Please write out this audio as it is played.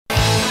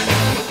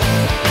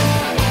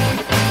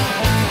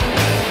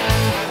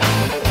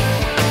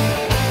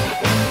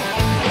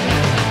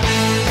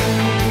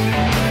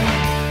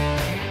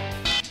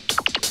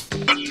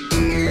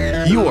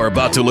You're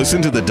about to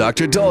listen to the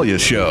Dr. Daliah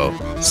Show.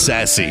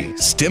 Sassy,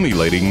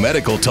 stimulating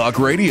medical talk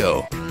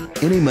radio.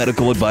 Any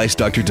medical advice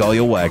Dr.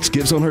 Daliah Wax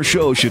gives on her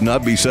show should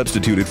not be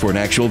substituted for an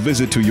actual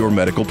visit to your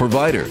medical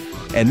provider.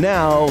 And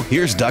now,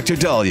 here's Dr.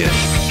 Daliah.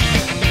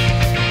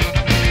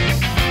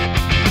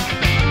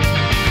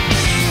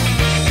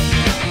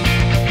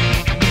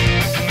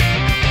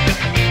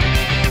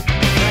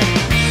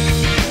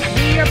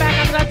 We are back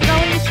on the Dr.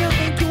 Daliah Show.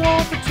 Thank you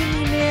all for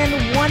tuning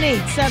in.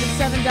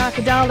 1-877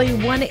 Dr. Daliah,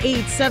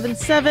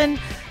 1-877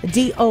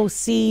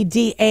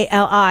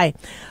 DOCDALI.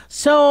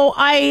 So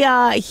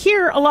I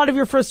hear a lot of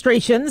your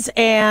frustrations,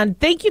 and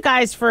thank you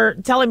guys for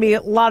telling me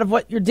a lot of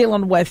what you're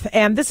dealing with.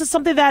 And this is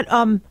something that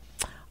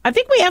I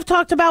think we have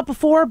talked about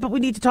before, but we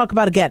need to talk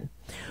about again,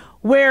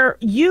 where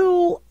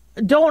you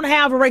don't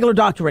have a regular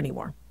doctor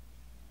anymore.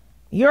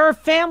 Your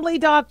family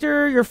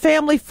doctor, your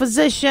family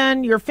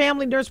physician, your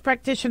family nurse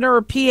practitioner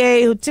or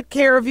PA who took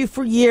care of you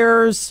for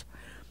years,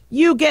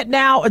 you get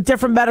now a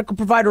different medical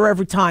provider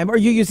every time, or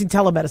you're using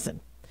telemedicine.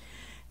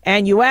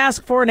 And you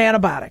ask for an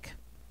antibiotic,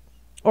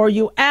 or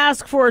you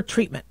ask for a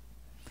treatment.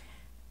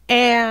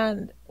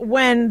 And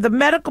when the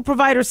medical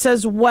provider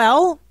says,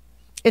 well,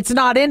 it's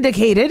not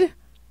indicated,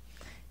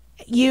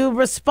 you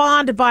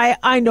respond by,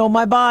 I know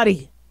my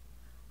body.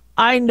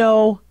 I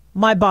know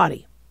my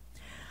body.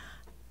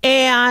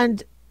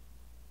 And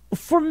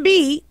for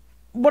me,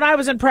 when I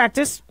was in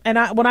practice, and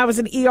when I was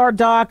an ER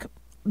doc,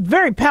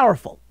 very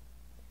powerful,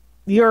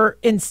 your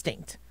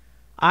instinct.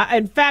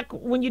 In fact,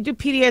 when you do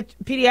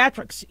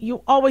pediatrics,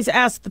 you always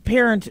ask the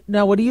parent,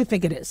 now, what do you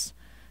think it is?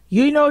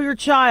 You know your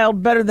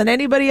child better than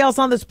anybody else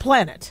on this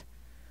planet.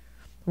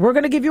 We're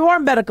going to give you our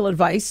medical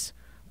advice,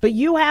 but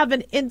you have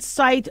an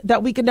insight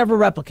that we can never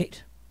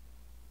replicate.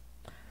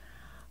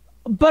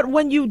 But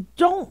when you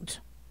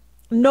don't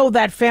know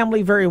that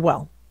family very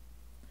well,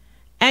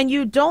 and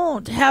you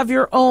don't have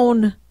your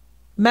own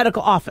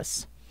medical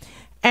office,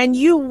 and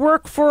you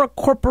work for a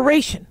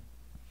corporation,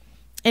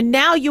 and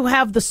now you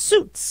have the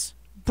suits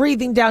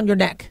breathing down your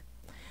neck,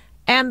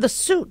 and the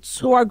suits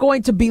who are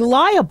going to be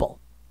liable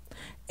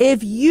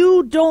if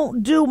you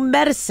don't do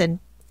medicine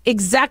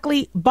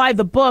exactly by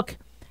the book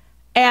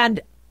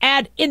and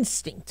add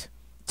instinct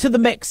to the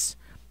mix,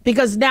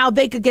 because now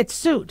they could get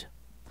sued.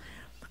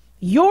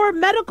 Your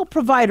medical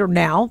provider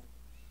now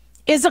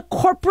is a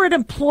corporate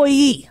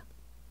employee.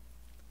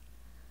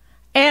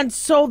 And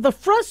so the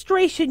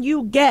frustration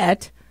you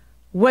get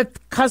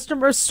with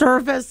customer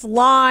service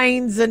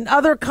lines and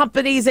other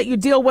companies that you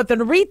deal with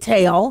in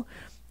retail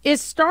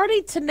is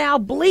starting to now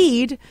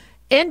bleed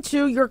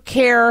into your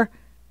care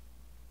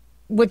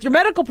with your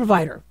medical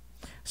provider.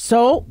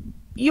 So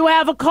you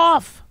have a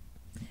cough.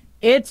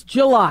 It's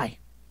July.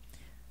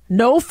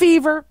 No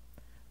fever.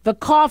 The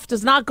cough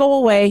does not go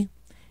away.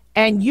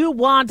 And you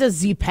want a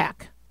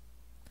Z-Pack.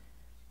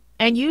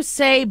 And you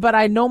say, but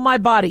I know my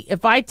body.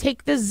 If I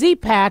take this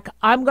Z-Pack,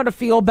 I'm going to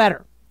feel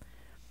better.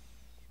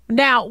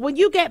 Now, when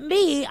you get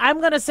me, I'm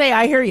going to say,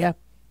 I hear you.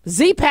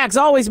 Z-Packs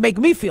always make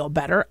me feel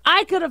better.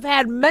 I could have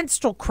had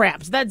menstrual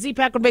cramps. That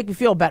Z-Pack would make me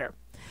feel better.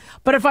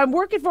 But if I'm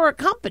working for a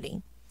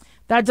company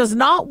that does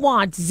not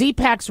want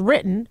Z-Packs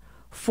written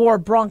for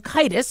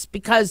bronchitis,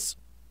 because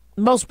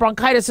most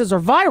bronchitises are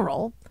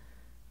viral,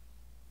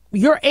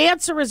 your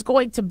answer is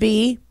going to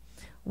be,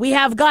 we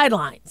have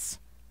guidelines,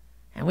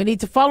 and we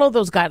need to follow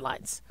those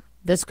guidelines.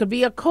 This could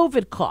be a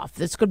COVID cough.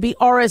 This could be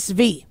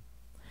RSV.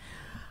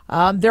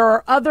 There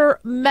are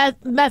other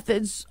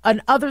methods and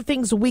other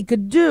things we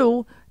could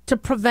do to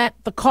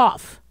prevent the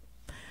cough.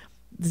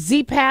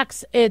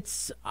 Z-Packs,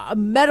 it's a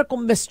medical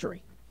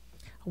mystery.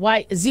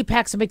 Why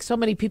Z-Packs make so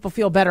many people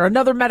feel better.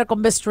 Another medical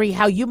mystery,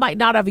 how you might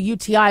not have a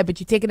UTI,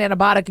 but you take an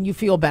antibiotic and you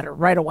feel better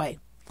right away.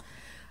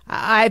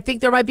 I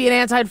think there might be an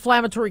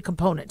anti-inflammatory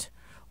component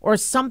or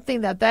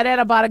something that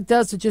antibiotic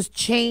does to just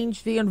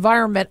change the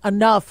environment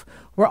enough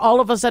where all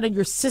of a sudden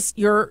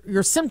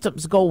your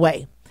symptoms go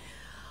away.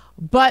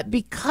 But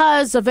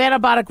because of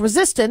antibiotic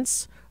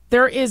resistance,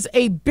 there is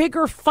a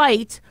bigger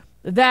fight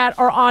that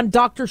are on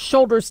doctors'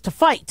 shoulders to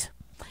fight.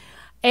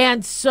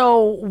 And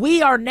so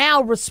we are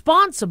now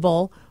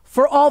responsible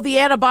for all the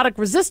antibiotic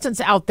resistance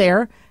out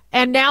there,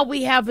 and now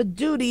we have a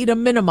duty to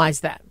minimize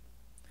that.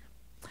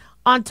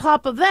 On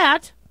top of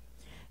that,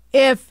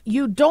 if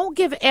you don't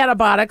give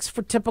antibiotics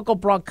for typical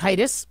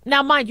bronchitis,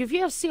 now mind you, if you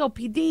have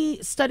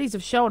COPD, studies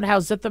have shown how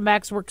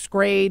Zithromax works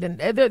great, and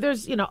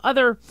there's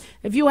other.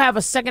 If you have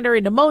a secondary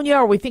pneumonia,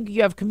 or we think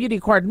you have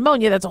community-acquired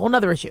pneumonia, that's a whole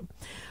other issue.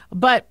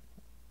 But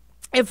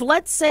if,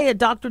 let's say, a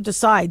doctor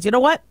decides, you know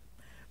what,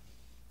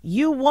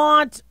 you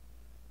want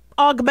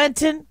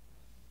Augmentin,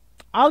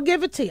 I'll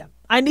give it to you.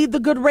 I need the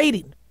good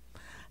rating,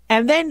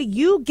 and then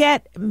you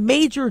get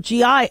major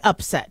GI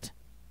upset,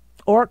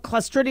 or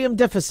Clostridium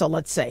difficile,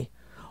 let's say.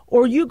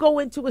 Or you go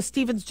into a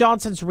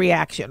Stevens-Johnson's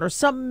reaction or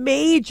some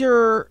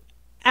major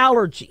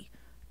allergy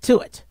to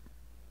it,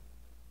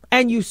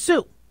 and you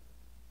sue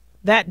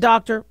that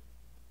doctor,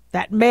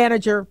 that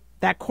manager,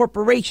 that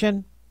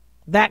corporation,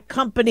 that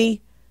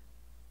company,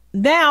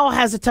 now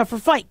has a tougher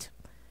fight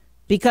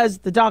because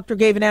the doctor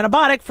gave an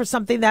antibiotic for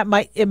something that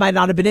might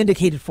not have been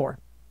indicated for.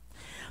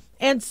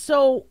 And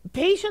so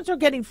patients are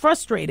getting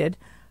frustrated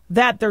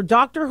that their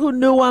doctor who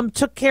knew them,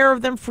 took care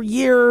of them for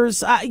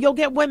years. You'll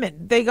get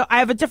women. They go, I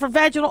have a different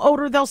vaginal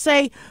odor, they'll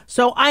say,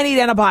 so I need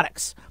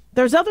antibiotics.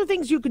 There's other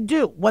things you can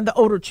do when the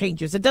odor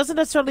changes. It doesn't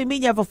necessarily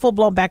mean you have a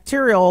full-blown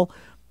bacterial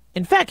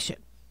infection.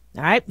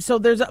 All right. So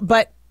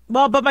but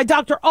my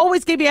doctor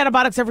always gave me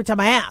antibiotics every time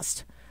I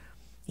asked.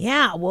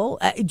 Yeah. Well,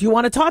 do you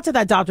want to talk to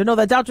that doctor? No,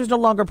 that doctor's no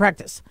longer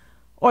practice.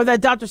 Or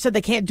that doctor said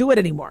they can't do it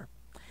anymore.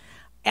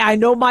 I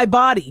know my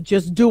body.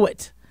 Just do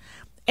it.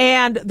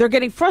 And they're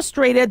getting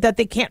frustrated that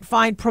they can't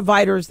find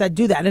providers that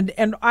do that.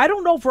 And I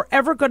don't know if we're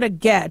ever going to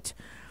get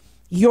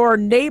your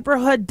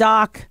neighborhood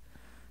doc,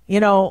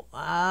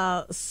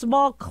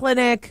 small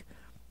clinic,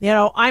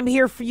 I'm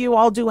here for you.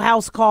 I'll do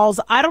house calls.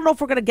 I don't know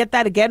if we're going to get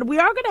that again. We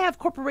are going to have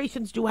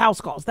corporations do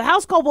house calls. The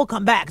house call will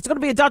come back. It's going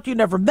to be a doctor you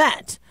never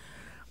met.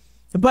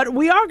 But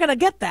we are going to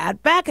get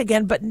that back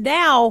again. But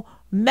now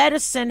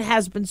medicine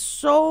has been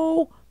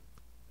so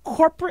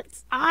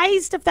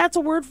corporatized, if that's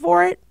a word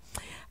for it,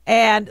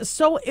 and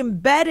so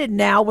embedded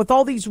now with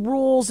all these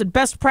rules and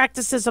best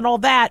practices and all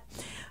that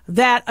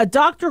a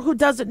doctor who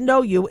doesn't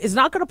know you is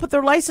not going to put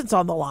their license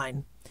on the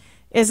line,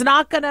 is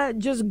not going to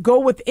just go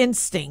with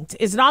instinct,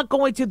 they're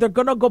going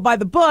to go by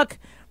the book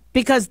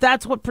because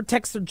that's what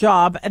protects their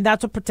job and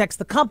that's what protects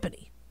the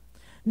company.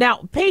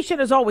 Now,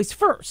 patient is always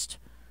first.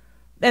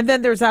 And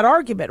then there's that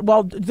argument.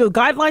 Well, do the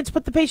guidelines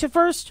put the patient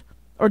first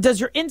or does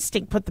your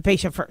instinct put the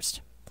patient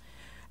first?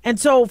 And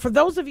so for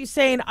those of you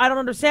saying, I don't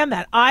understand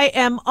that, I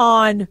am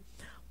on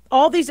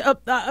all these.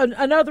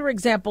 Another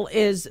example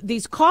is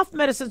these cough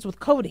medicines with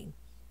codeine.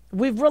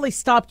 We've really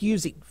stopped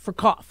using for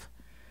cough.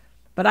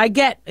 But I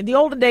get, in the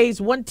olden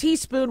days, 1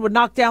 teaspoon would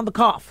knock down the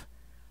cough,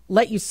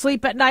 let you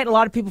sleep at night. A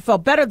lot of people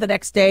felt better the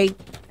next day,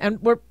 and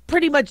we're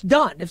pretty much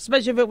done,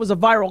 especially if it was a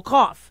viral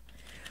cough.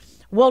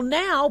 Well,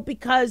 now,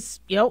 because,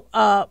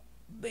 of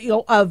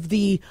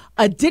the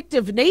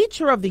addictive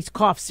nature of these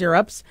cough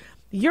syrups,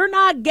 you're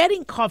not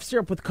getting cough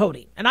syrup with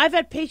codeine. And I've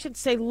had patients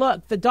say,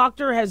 look,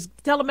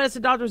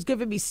 telemedicine doctor has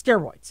given me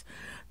steroids.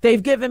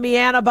 They've given me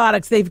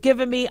antibiotics.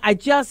 I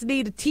just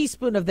need a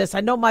teaspoon of this.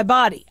 I know my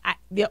body.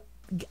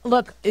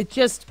 Look,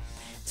 it's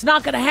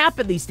not going to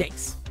happen these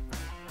days.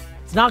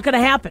 It's not going to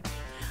happen.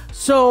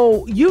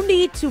 So you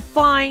need to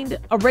find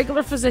a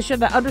regular physician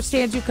that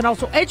understands you, can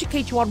also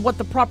educate you on what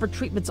the proper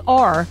treatments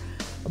are.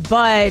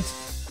 But,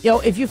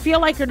 if you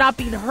feel like you're not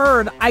being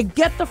heard, I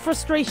get the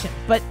frustration,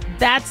 but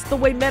that's the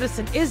way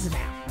medicine is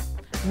now.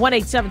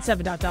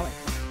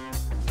 1-877-Daliah.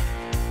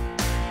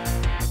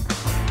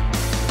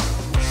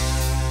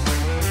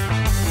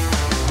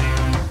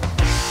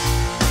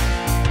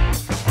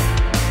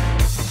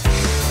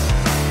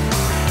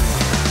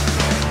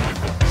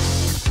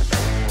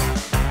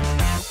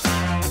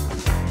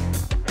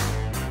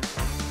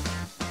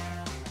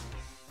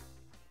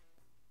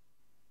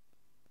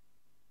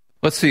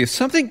 Let's see, if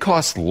something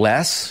costs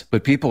less,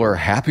 but people are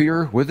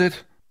happier with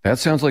it, that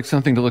sounds like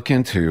something to look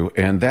into,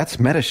 and that's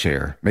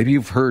MediShare. Maybe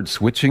you've heard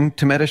switching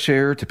to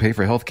MediShare to pay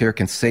for healthcare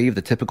can save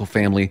the typical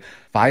family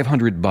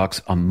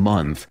 $500 a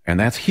month, and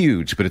that's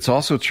huge, but it's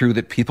also true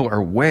that people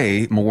are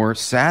way more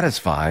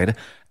satisfied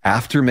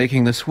after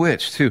making the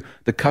switch, too.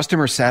 The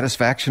customer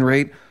satisfaction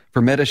rate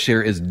for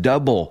MediShare is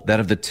double that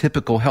of the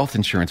typical health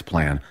insurance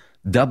plan.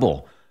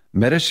 Double.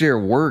 MediShare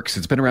works.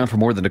 It's been around for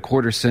more than a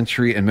quarter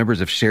century, and members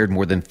have shared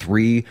more than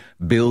 $3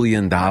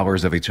 billion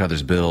of each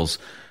other's bills.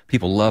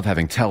 People love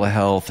having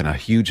telehealth and a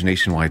huge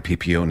nationwide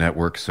PPO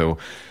network. So,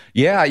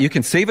 yeah, you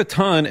can save a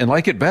ton and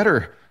like it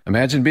better.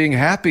 Imagine being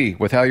happy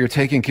with how you're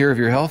taking care of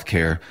your health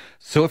care.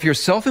 So if you're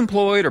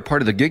self-employed or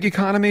part of the gig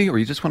economy, or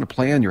you just want a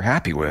plan you're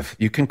happy with,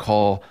 you can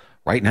call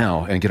right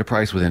now and get a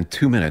price within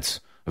 2 minutes.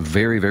 A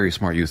very, very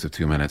smart use of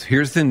 2 minutes.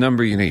 Here's the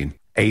number you need.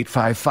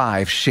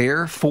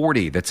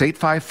 855-SHARE-40. That's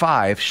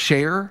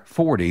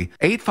 855-SHARE-40.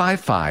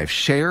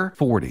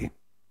 855-SHARE-40.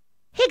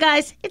 Hey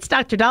guys, it's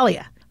Dr.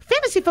 Daliah.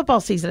 Fantasy football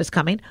season is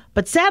coming,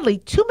 but sadly,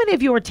 too many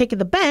of you are taking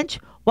the bench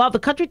while the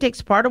country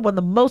takes part in one of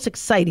the most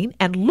exciting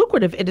and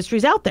lucrative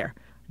industries out there.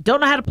 Don't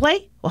know how to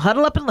play? Well,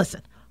 huddle up and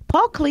listen.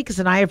 Paul Kalikas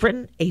and I have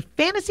written a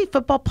fantasy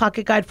football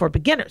pocket guide for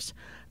beginners.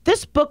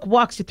 This book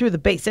walks you through the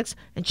basics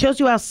and shows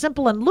you how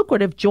simple and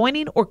lucrative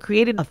joining or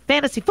creating a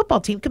fantasy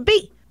football team can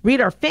be. Read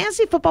our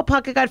Fantasy Football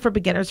Pocket Guide for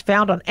Beginners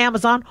found on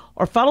Amazon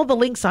or follow the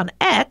links on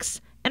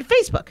X and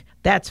Facebook.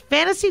 That's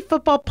Fantasy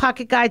Football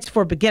Pocket Guides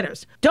for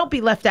Beginners. Don't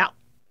be left out.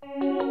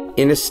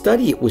 In a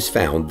study, it was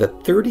found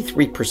that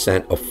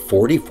 33% of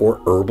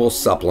 44 herbal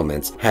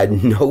supplements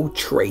had no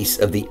trace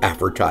of the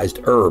advertised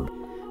herb.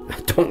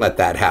 Don't let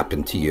that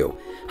happen to you.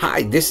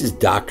 Hi, this is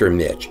Dr.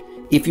 Mitch.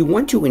 If you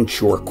want to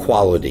ensure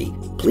quality,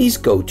 please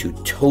go to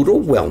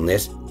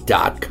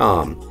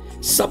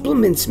TotalWellness.com.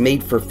 Supplements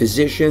made for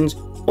physicians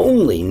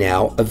only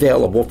now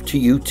available to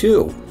you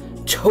too.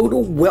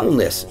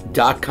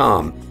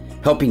 TotalWellness.com,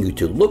 helping you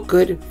to look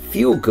good,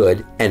 feel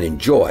good, and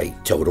enjoy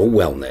total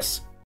wellness.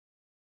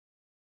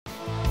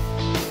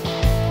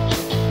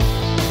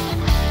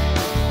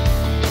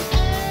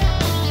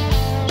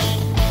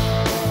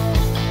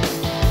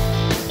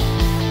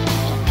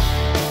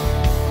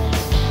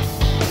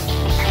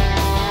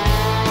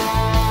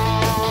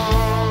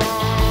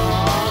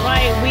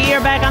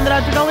 are back on the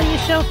Dr.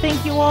 Daliah Show.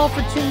 Thank you all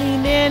for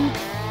tuning in.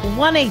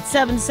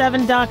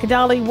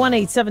 1-877-DOC-DALI,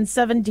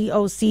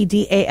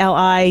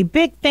 1-877-DOC-DALI.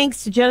 Big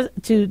thanks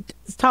to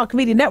Talk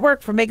Media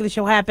Network for making the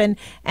show happen.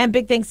 And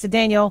big thanks to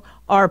Daniel,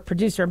 our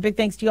producer. And big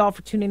thanks to you all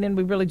for tuning in.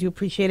 We really do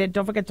appreciate it.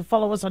 Don't forget to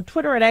follow us on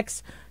Twitter at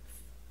X,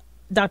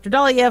 Dr.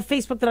 Daliah,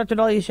 Facebook, The Dr.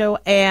 Daliah Show,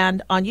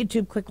 and on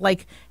YouTube, click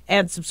like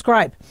and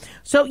subscribe.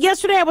 So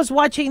yesterday I was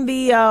watching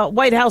the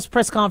White House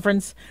press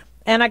conference,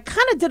 and I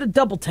kind of did a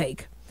double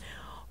take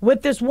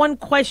with this one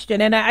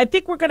question. And I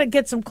think we're going to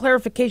get some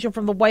clarification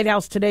from the White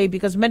House today,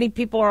 because many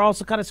people are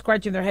also kind of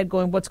scratching their head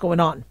going, what's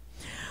going on?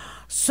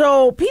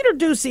 So Peter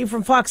Doocy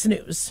from Fox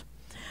News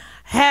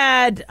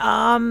had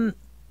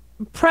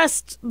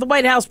pressed the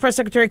White House press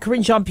secretary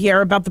Karine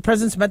Jean-Pierre about the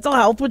president's mental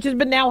health, which has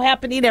been now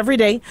happening every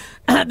day.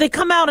 They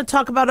come out and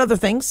talk about other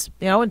things,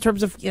 in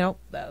terms of,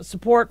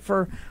 support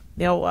for,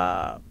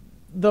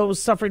 those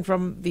suffering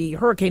from the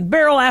Hurricane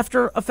Beryl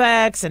after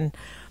effects and,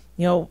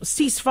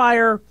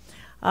 ceasefire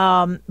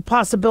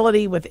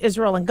possibility with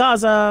Israel and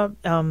Gaza.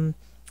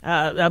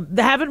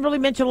 They haven't really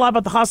mentioned a lot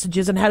about the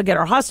hostages and how to get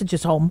our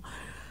hostages home.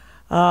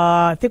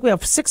 I think we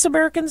have 6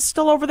 Americans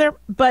still over there,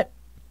 but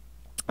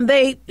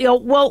they,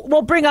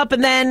 we'll bring up,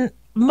 and then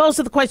most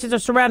of the questions are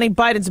surrounding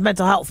Biden's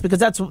mental health, because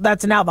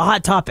that's now the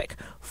hot topic.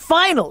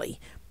 Finally,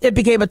 it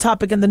became a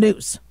topic in the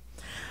news.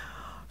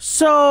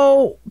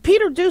 So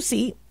Peter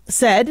Doocy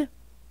said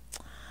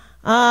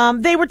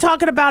they were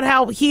talking about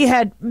how he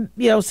had,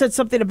 said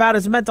something about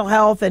his mental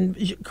health, and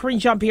Karine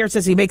Jean-Pierre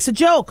says he makes a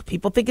joke.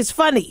 People think it's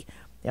funny.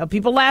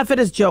 People laugh at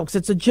his jokes.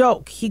 It's a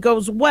joke. He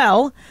goes,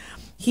 well,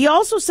 he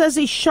also says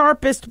he's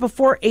sharpest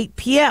before 8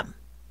 p.m.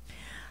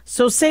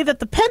 So say that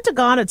the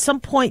Pentagon at some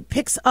point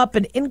picks up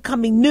an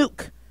incoming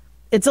nuke.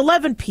 It's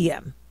 11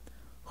 p.m.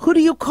 Who do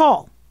you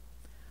call?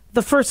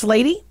 The First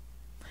Lady?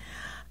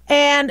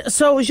 And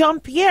so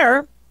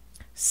Jean-Pierre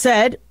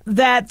said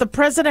that the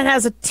president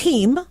has a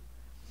team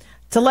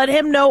to let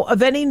him know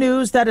of any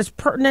news that is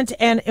pertinent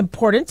and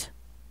important.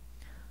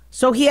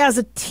 So he has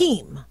a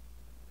team.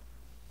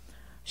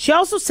 She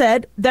also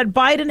said that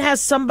Biden has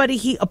somebody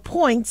he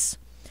appoints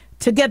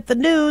to get the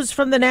news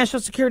from the National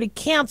Security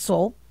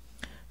Council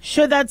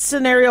should that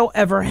scenario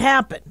ever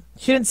happen.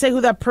 She didn't say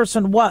who that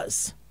person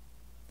was.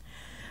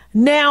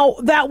 Now,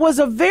 that was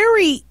a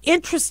very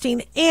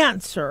interesting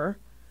answer,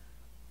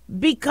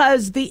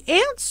 because the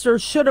answer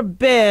should have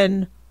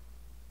been,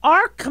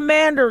 our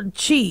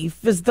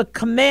commander-in-chief is the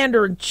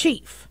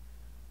commander-in-chief,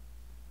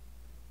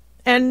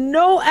 and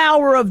no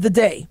hour of the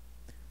day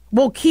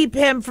will keep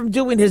him from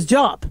doing his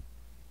job.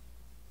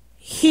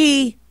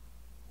 He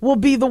will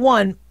be the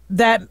one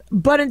that,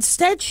 but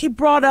instead she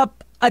brought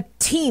up a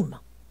team.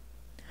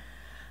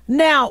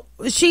 Now,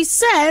 she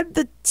said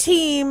the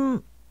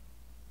team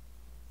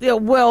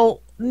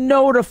will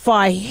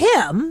notify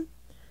him.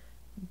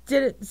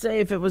 Didn't say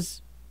if it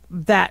was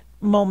that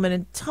moment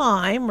in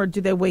time, or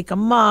do they wake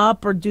him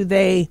up, or do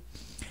they,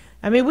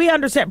 we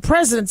understand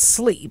presidents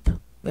sleep.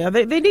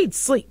 They need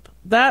sleep.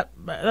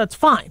 That's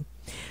fine.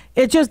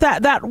 It's just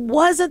that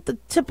wasn't the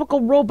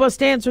typical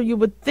robust answer you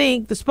would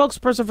think the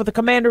spokesperson for the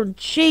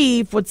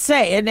commander-in-chief would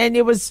say. And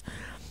it was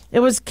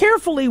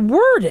carefully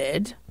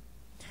worded,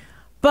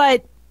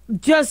 but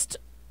just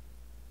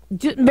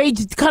made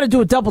you kind of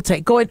do a double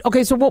take, going,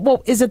 okay, so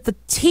what is it, the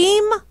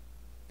team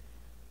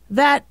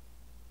that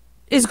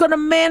is going to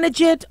manage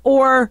it?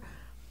 Or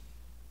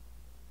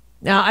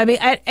now,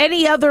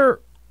 any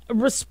other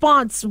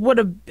response would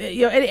have,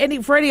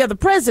 for any other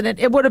president,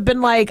 it would have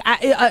been like,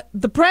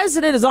 the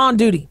president is on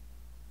duty.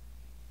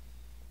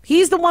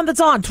 He's the one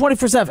that's on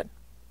 24/7.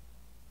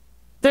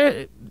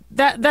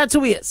 That's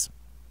who he is,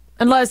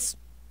 unless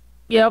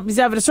he's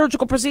having a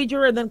surgical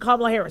procedure, and then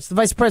Kamala Harris, the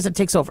vice president,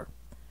 takes over.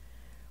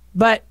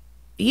 But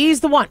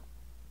he's the one.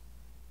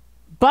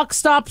 Buck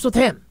stops with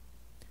him.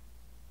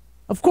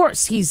 Of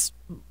course, he's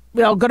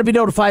going to be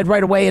notified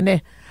right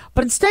away.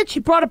 But instead, she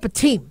brought up a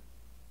team.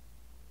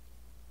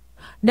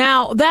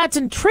 Now, that's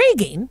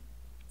intriguing,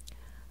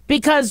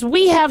 because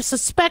we have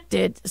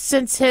suspected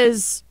since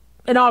his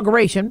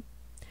inauguration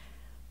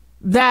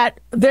that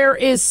there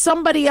is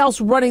somebody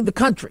else running the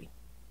country.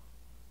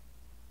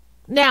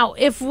 Now,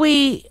 if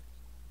we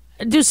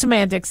do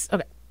semantics,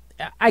 okay,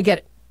 I get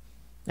it.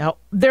 Now,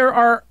 there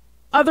are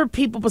other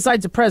people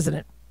besides the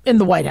president in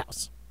the White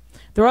House.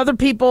 There are other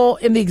people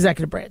in the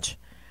executive branch.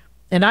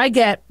 And I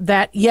get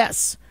that,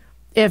 yes,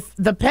 if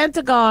the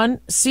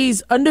Pentagon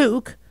sees a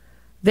nuke,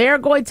 they're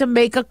going to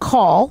make a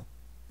call,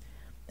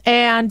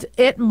 and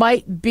it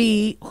might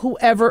be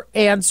whoever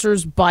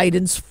answers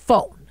Biden's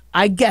phone.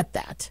 I get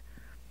that.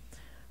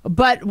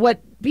 But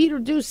what Peter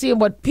Doocy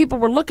and what people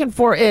were looking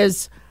for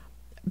is,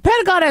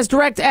 Pentagon has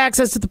direct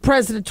access to the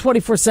president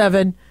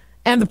 24/7,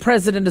 and the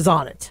president is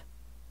on it.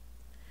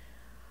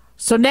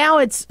 So now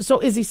is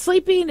he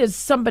sleeping? Is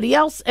somebody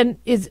else? And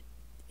is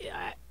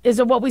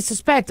it what we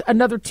suspect,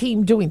 another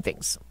team doing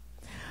things?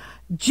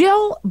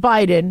 Jill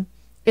Biden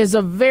is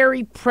a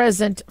very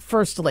present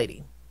first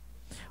lady,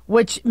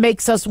 which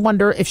makes us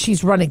wonder if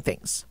she's running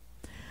things.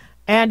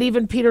 And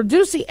even Peter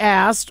Doocy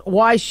asked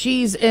why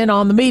she's in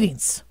on the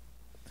meetings.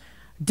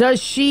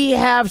 Does she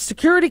have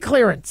security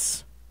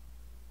clearance?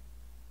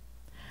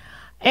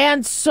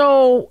 And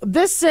so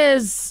this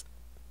is,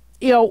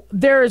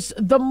 there's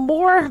the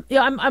more,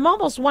 I'm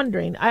almost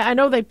wondering, I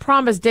know they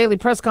promise daily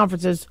press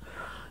conferences,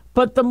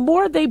 but the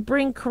more they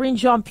bring Karine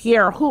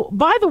Jean-Pierre, who,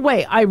 by the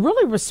way, I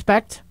really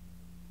respect.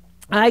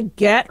 I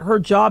get her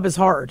job is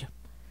hard.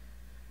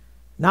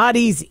 Not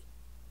easy.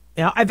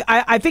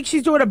 I think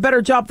she's doing a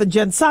better job than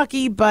Jen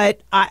Psaki,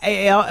 but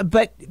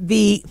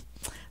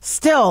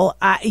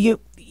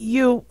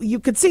you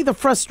could see the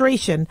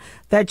frustration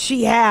that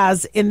she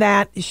has in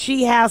that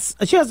she has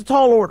a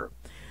tall order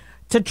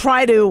to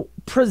try to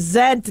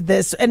present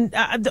this, and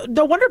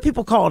no wonder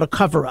people call it a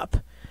cover up.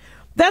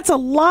 That's a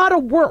lot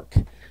of work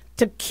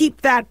to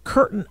keep that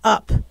curtain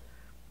up.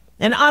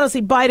 And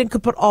honestly, Biden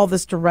could put all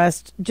this to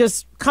rest.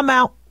 Just come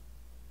out,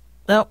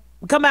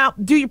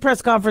 do your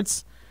press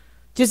conference.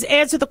 Just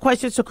answer the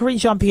question so Karine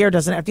Jean-Pierre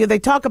doesn't have to. They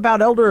talk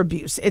about elder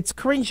abuse. It's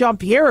Karine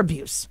Jean-Pierre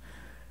abuse.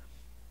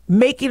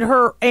 Making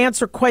her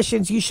answer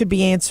questions you should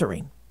be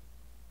answering.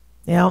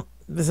 But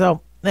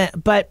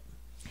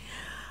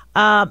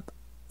the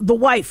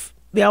wife,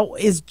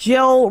 is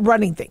Jill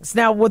running things.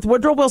 Now, with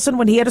Woodrow Wilson,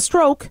 when he had a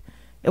stroke,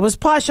 it was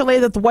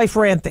postulated that the wife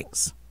ran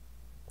things.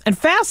 And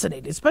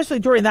fascinating, especially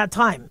during that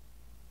time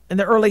in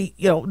the early,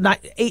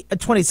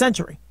 20th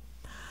century.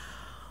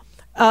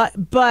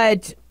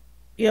 But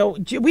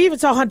we even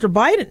saw Hunter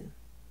Biden,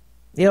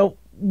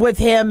 with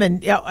him.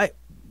 And,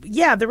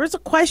 there is a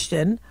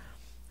question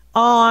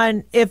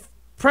on if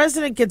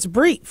president gets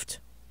briefed.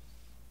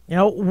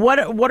 What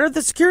are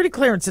the security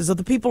clearances of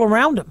the people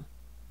around him?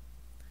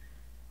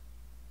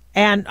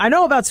 And I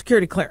know about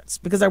security clearance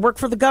because I work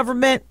for the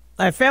government.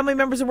 I have family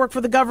members who work for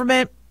the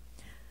government.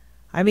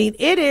 I mean,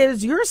 it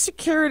is your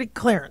security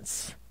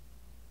clearance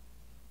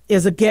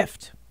is a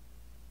gift.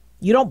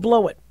 You don't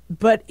blow it,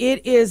 but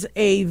it is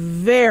a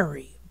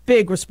very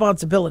big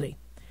responsibility.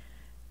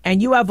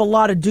 And you have a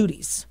lot of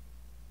duties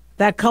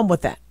that come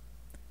with that.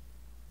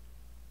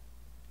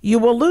 You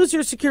will lose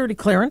your security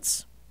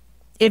clearance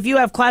if you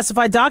have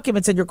classified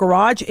documents in your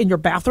garage, in your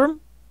bathroom.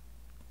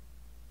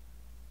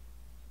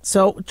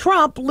 So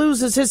Trump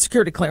loses his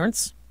security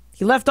clearance.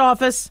 He left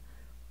office.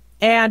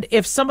 And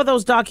if some of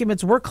those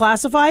documents were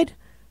classified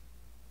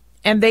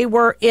and they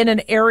were in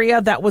an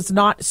area that was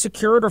not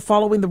secured or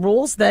following the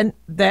rules, then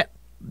that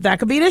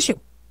could be an issue.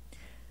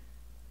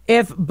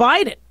 If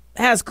Biden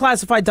has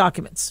classified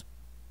documents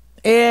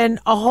in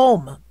a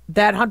home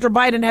that Hunter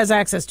Biden has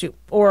access to,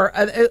 or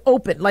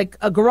open, like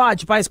a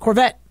garage by his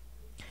Corvette,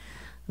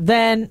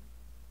 then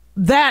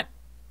that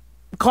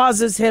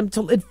causes him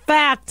to, in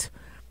fact,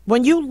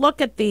 when you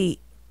look at the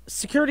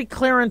security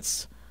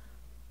clearance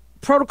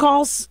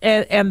protocols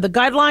and the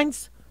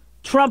guidelines,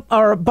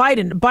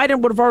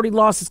 Biden would have already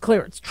lost his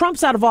clearance.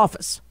 Trump's out of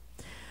office.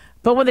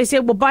 But when they say,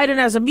 well, Biden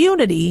has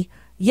immunity,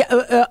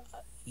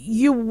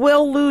 you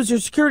will lose your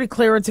security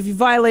clearance if you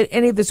violate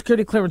any of the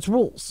security clearance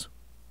rules.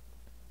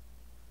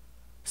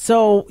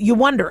 So you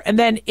wonder. And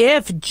then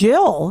if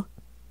Jill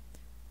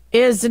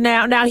is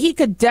now he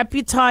could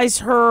deputize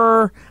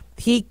her,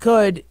 he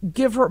could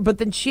give her, but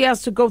then she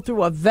has to go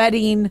through a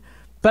vetting.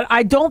 But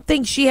I don't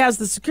think she has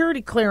the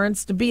security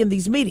clearance to be in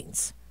these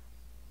meetings.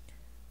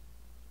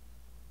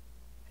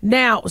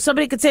 Now,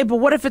 somebody could say, but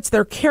what if it's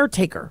their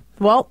caretaker?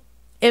 Well,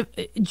 if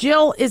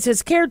Jill is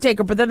his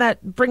caretaker, but then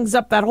that brings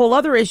up that whole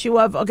other issue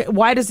of, okay,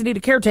 why does he need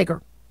a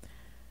caretaker?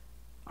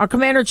 Our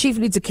commander-in-chief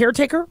needs a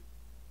caretaker?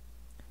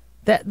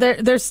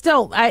 There's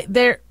still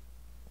there.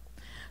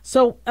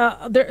 So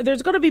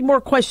there's going to be more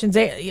questions,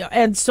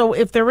 and so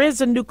if there is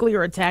a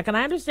nuclear attack, and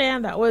I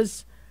understand that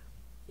was,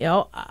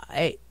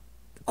 a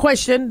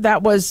question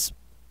that was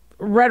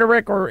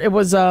rhetoric, or it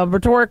was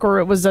rhetoric, or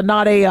it was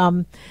not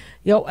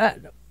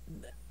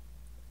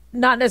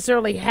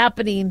necessarily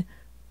happening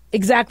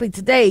exactly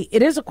today.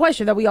 It is a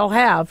question that we all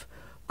have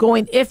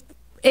going, if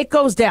it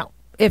goes down,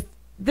 if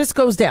this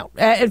goes down.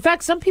 In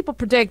fact, some people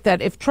predict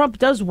that if Trump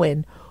does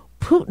win,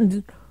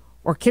 Putin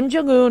or Kim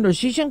Jong-un or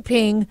Xi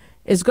Jinping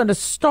is going to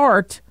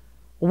start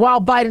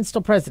while Biden's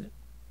still president.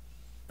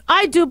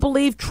 I do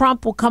believe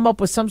Trump will come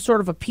up with some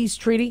sort of a peace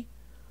treaty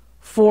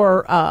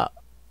for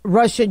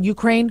Russia and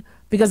Ukraine,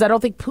 because I don't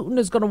think Putin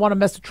is going to want to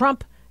mess with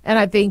Trump. And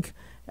I think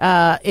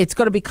it's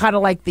going to be kind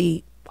of like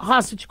the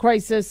hostage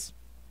crisis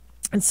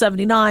in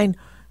 79.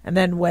 And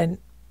then when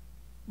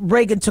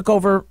Reagan took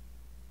over,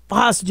 the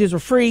hostages were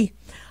free.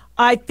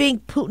 I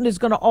think Putin is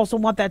going to also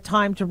want that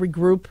time to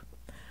regroup.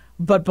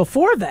 But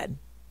before then,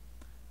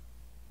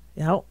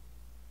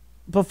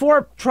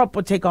 before Trump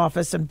would take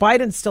office and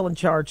Biden's still in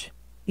charge,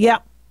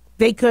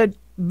 they could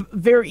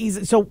very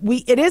easily. So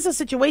it is a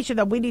situation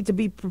that we need to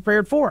be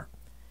prepared for.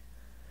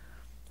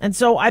 And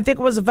so I think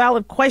it was a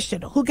valid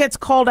question. Who gets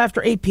called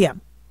after 8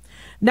 p.m.?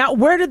 Now,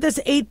 where did this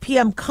 8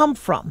 p.m. come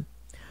from?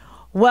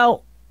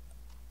 Well,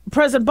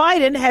 President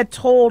Biden had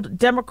told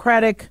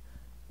Democratic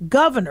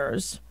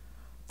governors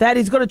that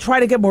he's going to try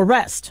to get more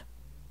rest.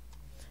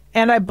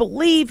 And I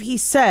believe he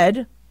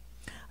said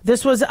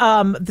This was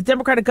the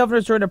Democratic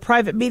governors during a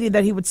private meeting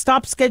that he would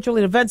stop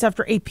scheduling events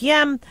after 8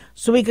 p.m.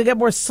 so he could get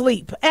more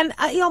sleep. And,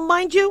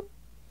 mind you,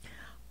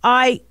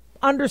 I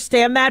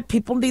understand that.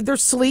 People need their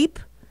sleep.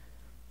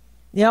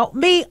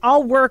 Me,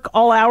 I'll work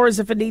all hours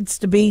if it needs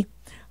to be.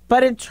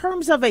 But in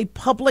terms of a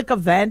public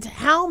event,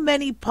 how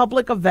many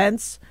public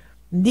events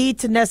need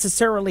to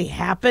necessarily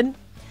happen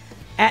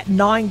at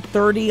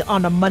 9:30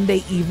 on a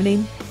Monday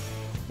evening?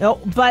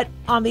 But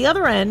on the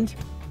other end,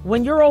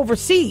 when you're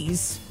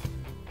overseas,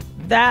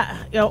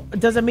 that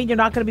doesn't mean you're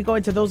not going to be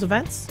going to those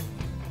events.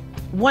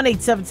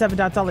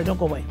 1-877-Daliah. Don't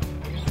go away.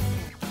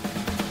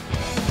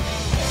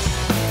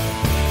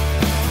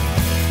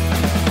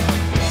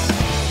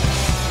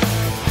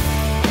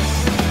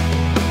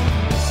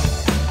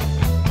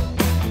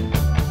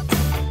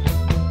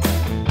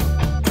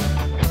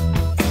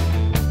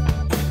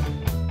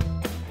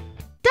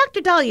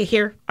 Dr. Daliah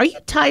here. Are you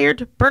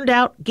tired, burned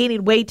out,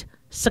 gaining weight,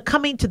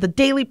 succumbing to the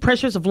daily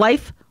pressures of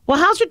life? Well,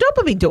 how's your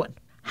dopamine doing?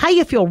 How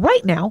you feel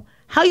right now,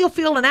 how you'll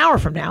feel an hour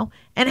from now,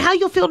 and how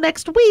you'll feel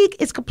next week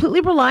is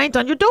completely reliant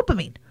on your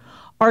dopamine.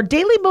 Our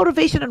daily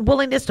motivation and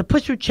willingness to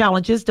push through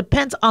challenges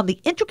depends on the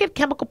intricate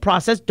chemical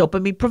process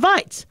dopamine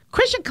provides.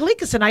 Christian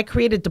Kalikas and I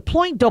created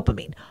Deploying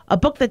Dopamine, a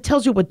book that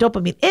tells you what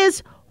dopamine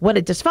is, when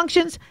it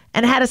dysfunctions,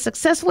 and how to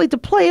successfully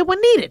deploy it when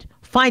needed.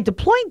 Find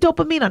Deploying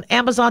Dopamine on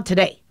Amazon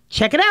today.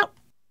 Check it out.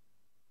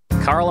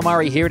 Carl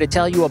Amari here to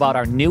tell you about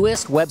our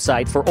newest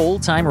website for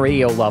old-time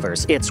radio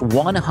lovers. It's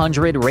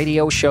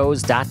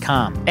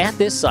 100radioshows.com. At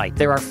this site,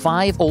 there are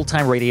 5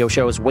 old-time radio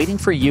shows waiting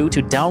for you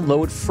to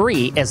download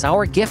free as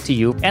our gift to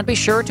you, and be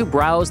sure to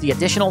browse the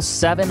additional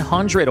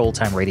 700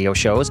 old-time radio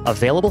shows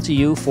available to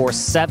you for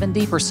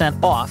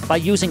 70% off by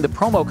using the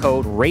promo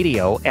code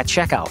RADIO at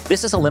checkout.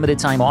 This is a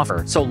limited-time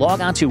offer, so log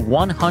on to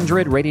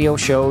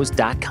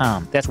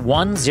 100radioshows.com. That's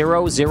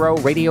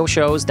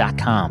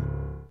 100radioshows.com.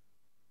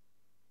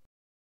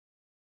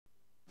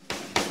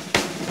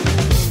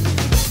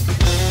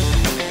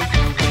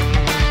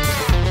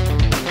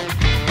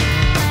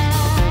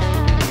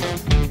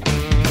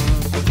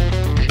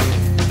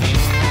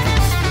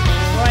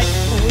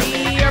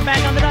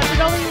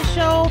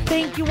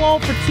 Thank you all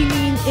for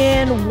tuning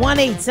in.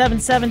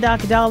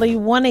 1-877-Daliah,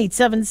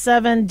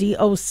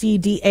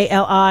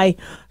 1-877-DOCDALI.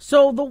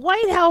 So the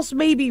White House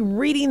may be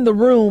reading the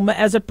room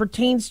as it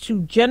pertains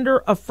to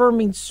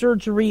gender-affirming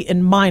surgery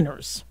in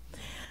minors.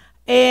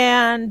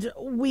 And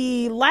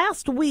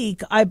last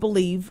week, I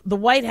believe, the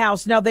White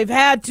House, now they've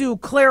had to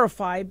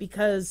clarify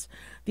because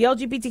the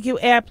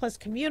LGBTQAI plus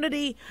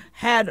community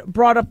had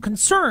brought up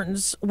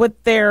concerns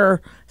with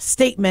their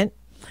statement.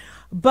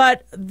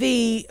 But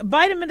the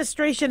Biden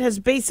administration has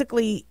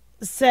basically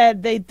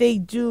said they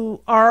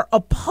are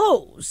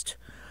opposed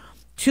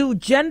to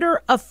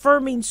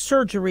gender-affirming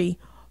surgery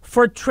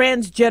for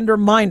transgender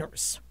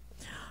minors.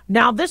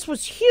 Now, this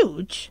was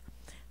huge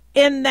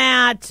in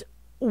that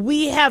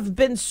we have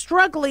been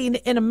struggling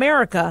in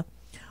America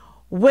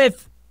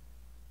with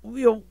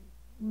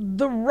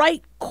the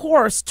right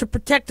course to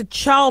protect a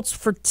child's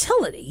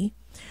fertility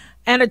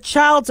and a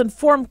child's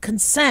informed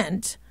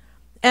consent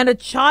and a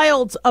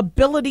child's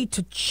ability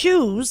to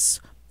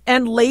choose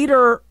and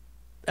later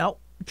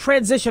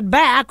transition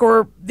back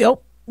or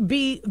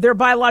be their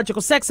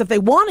biological sex if they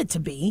wanted to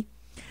be,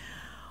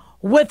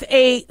 with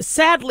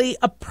sadly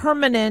a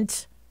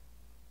permanent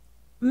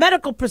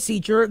medical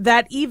procedure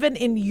that even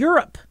in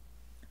Europe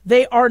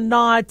they are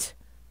not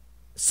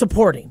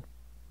supporting.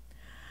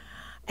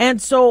 And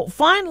so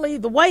finally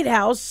the White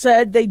House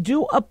said they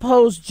do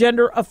oppose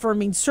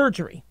gender-affirming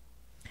surgery.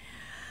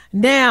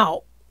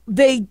 Now,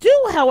 they do,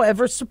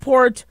 however,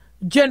 support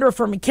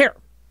gender-affirming care.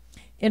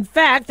 In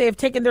fact, they have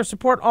taken their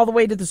support all the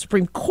way to the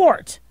Supreme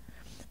Court.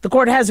 The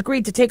court has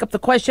agreed to take up the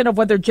question of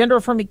whether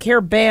gender-affirming care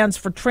bans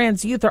for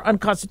trans youth are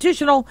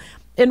unconstitutional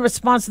in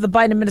response to the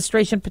Biden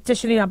administration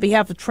petitioning on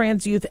behalf of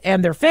trans youth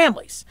and their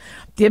families.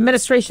 The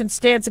administration's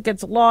stance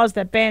against laws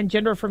that ban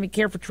gender-affirming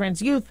care for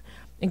trans youth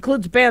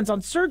includes bans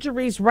on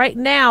surgeries right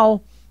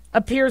now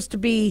appears to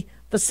be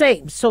the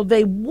same. So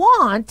they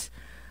want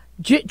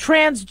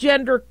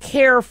transgender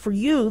care for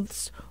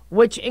youths,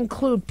 which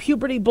include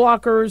puberty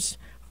blockers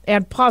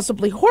and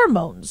possibly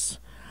hormones.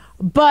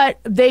 But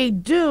they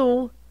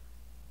do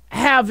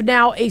have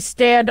now a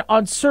stand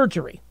on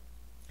surgery,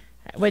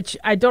 which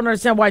I don't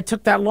understand why it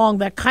took that long.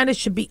 That kind of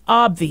should be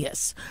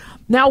obvious.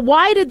 Now,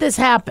 why did this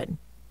happen?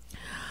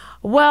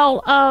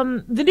 Well,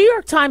 the New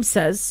York Times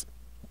says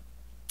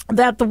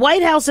that the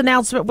White House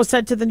announcement was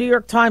sent to the New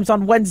York Times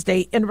on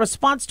Wednesday in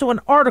response to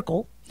an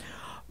article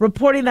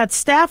reporting that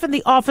staff in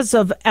the office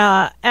of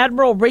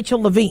Admiral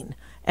Rachel Levine,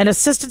 an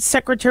assistant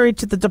secretary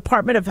to the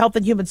Department of Health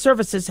and Human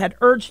Services, had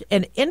urged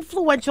an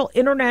influential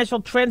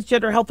international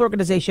transgender health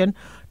organization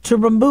to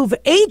remove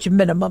age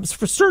minimums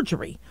for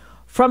surgery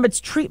from its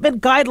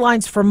treatment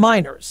guidelines for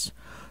minors.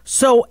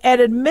 So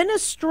a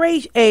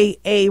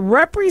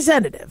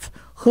representative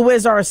who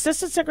is our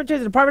assistant secretary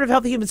to the Department of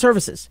Health and Human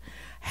Services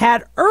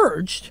had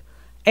urged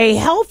a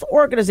health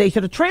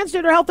organization, a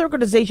transgender health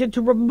organization,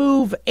 to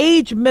remove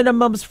age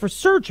minimums for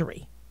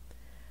surgery.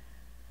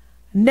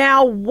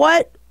 Now,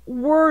 what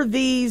were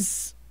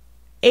these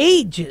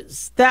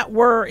ages that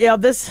were,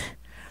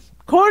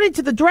 according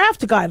to the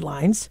draft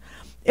guidelines,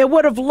 it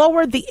would have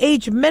lowered the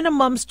age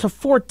minimums to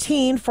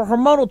 14 for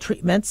hormonal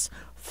treatments,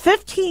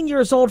 15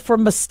 years old for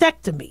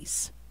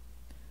mastectomies.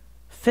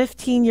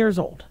 15 years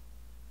old.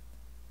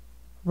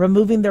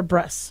 Removing their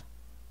breasts.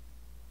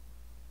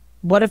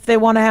 What if they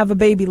want to have a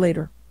baby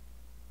later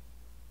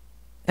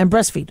and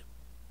breastfeed?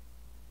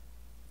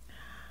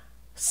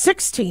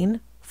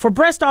 16 for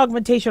breast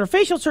augmentation or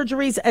facial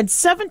surgeries, and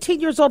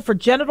 17 years old for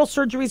genital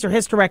surgeries or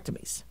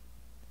hysterectomies.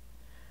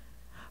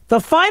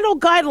 The final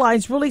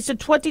guidelines released in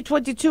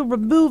 2022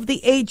 removed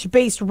the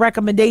age-based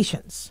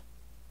recommendations.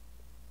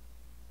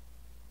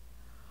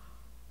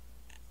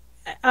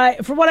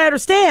 From what I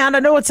understand, I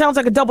know it sounds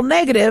like a double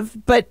negative,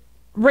 but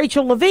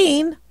Rachel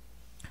Levine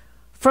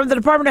from the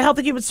Department of Health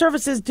and Human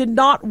Services did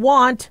not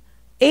want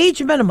age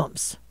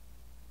minimums.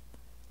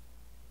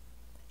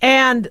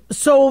 And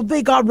so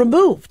they got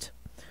removed,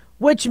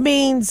 which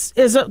means,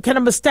 can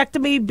a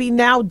mastectomy be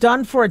now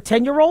done for a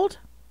 10-year-old?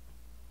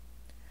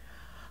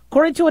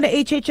 According to an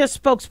HHS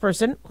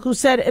spokesperson who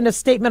said in a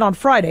statement on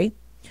Friday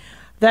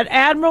that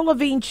Admiral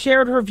Levine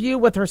shared her view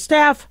with her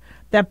staff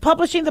that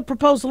publishing the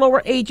proposed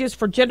lower ages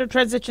for gender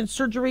transition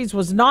surgeries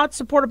was not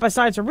supported by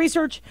science or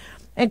research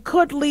and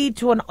could lead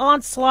to an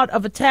onslaught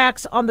of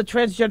attacks on the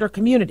transgender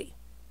community.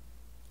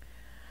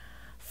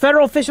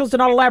 Federal officials did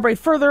not elaborate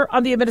further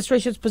on the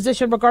administration's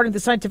position regarding the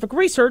scientific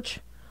research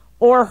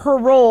or her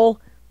role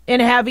in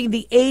having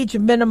the age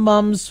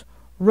minimums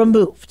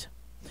removed.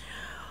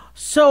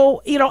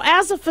 So,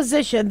 as a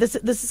physician, this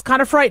is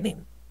kind of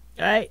frightening,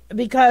 right?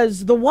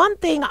 Because the one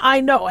thing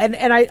I know, and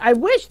I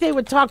wish they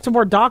would talk to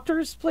more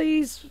doctors,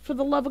 please, for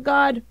the love of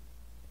God.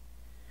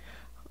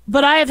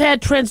 But I have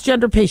had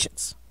transgender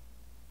patients.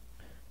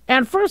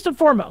 And first and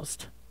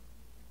foremost,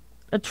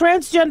 a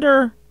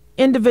transgender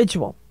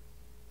individual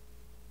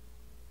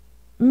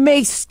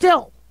may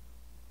still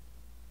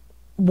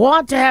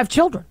want to have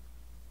children.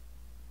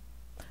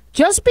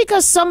 Just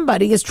because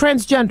somebody is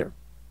transgender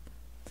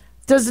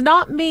does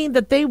not mean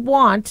that they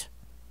want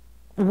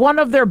one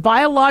of their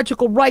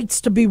biological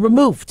rights to be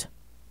removed.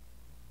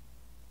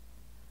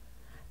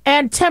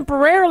 And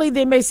temporarily,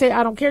 they may say,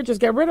 I don't care,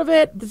 just get rid of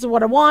it. This is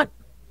what I want.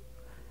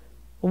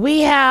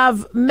 We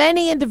have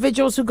many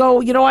individuals who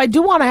go, I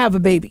do want to have a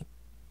baby.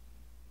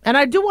 And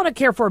I do want to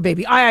care for a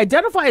baby. I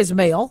identify as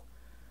male,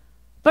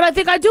 but I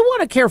think I do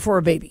want to care for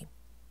a baby.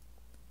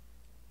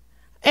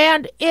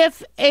 And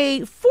if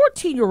a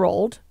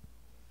 14-year-old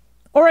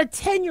or a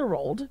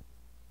 10-year-old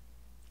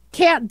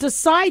can't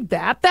decide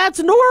that, that's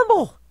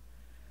normal.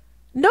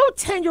 No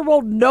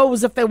 10-year-old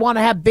knows if they want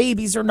to have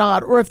babies or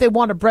not, or if they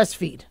want to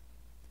breastfeed.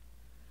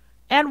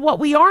 And what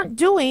we aren't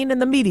doing in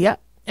the media,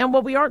 and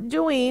what we aren't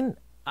doing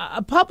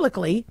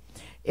publicly,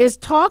 is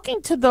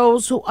talking to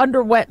those who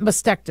underwent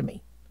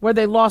mastectomy, where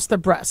they lost their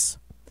breasts,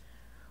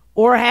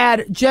 or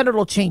had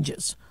genital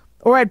changes,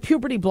 or had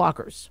puberty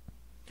blockers.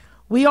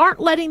 We aren't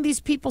letting these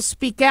people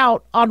speak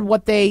out on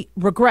what they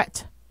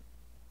regret.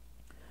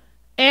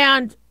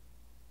 And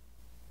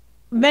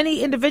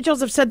many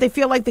individuals have said they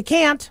feel like they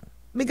can't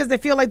because they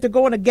feel like they're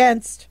going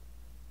against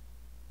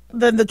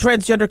the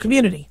transgender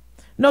community.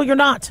 No, you're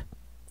not.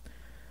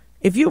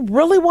 If you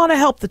really want to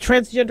help the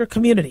transgender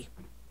community,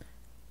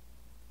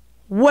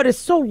 what is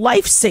so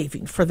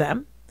life-saving for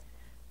them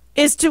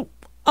is to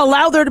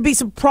allow there to be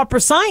some proper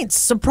science,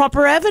 some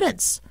proper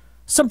evidence,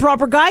 some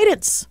proper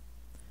guidance.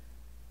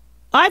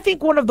 I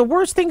think one of the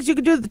worst things you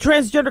can do to the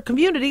transgender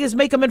community is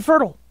make them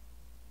infertile.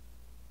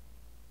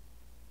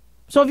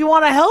 So if you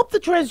want to help the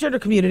transgender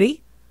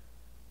community,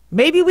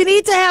 maybe we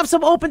need to have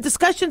some open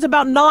discussions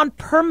about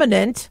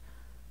non-permanent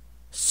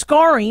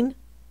scarring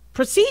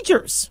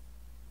procedures.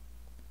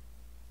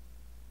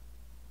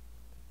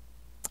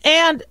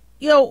 And,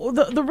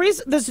 the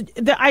reason,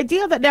 the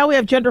idea that now we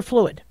have gender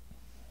fluid,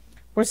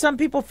 where some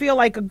people feel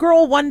like a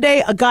girl one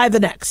day, a guy the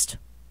next,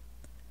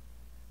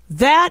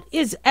 that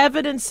is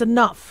evidence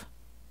enough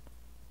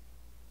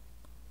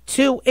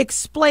to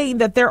explain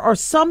that there are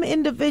some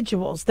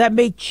individuals that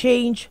may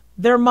change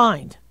their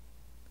mind.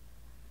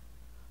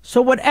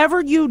 So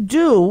whatever you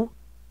do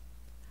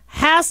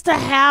has to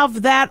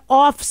have that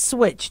off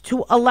switch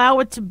to allow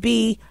it to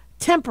be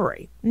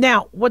temporary.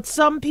 Now, what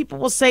some people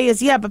will say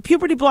is, yeah, but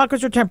puberty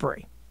blockers are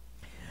temporary.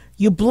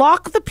 You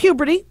block the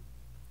puberty,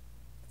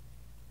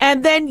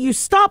 and then you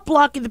stop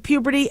blocking the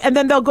puberty, and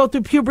then they'll go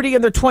through puberty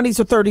in their 20s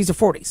or 30s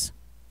or 40s.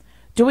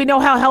 Do we know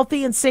how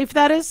healthy and safe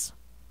that is?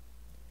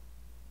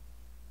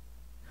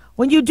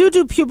 When you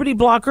do puberty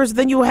blockers,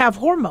 then you have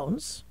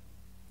hormones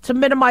to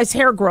minimize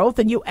hair growth,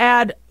 and you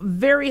add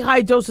very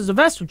high doses of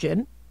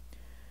estrogen.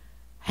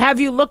 Have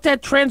you looked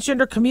at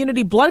transgender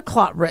community blood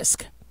clot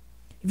risk?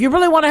 If you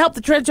really want to help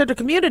the transgender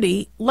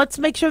community, let's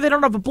make sure they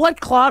don't have a blood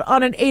clot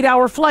on an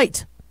 8-hour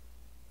flight.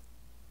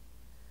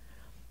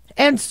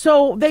 And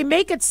so they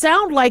make it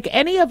sound like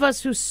any of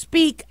us who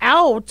speak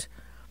out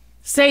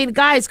saying,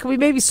 guys, can we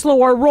maybe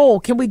slow our roll?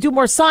 Can we do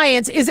more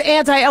science? Is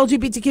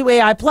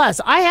anti-LGBTQAI+.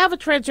 I have a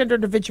transgender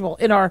individual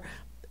in our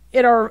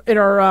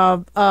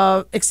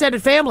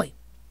extended family.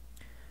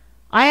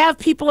 I have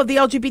people of the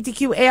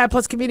LGBTQ AI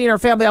plus community in our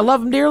family. I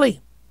love them dearly.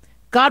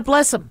 God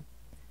bless them.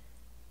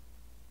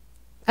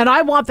 And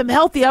I want them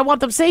healthy. I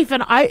want them safe.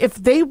 And if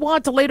they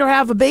want to later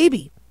have a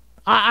baby,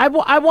 I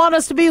want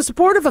us to be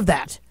supportive of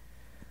that.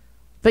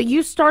 But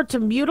you start to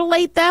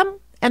mutilate them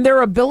and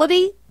their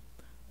ability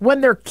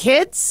when they're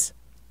kids.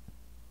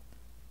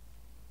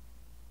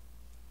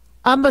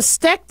 A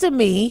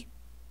mastectomy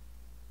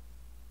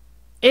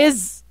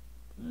is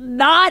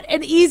not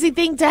an easy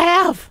thing to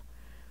have.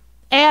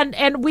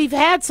 And we've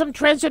had some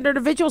transgender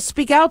individuals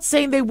speak out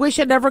saying they wish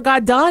it never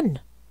got done.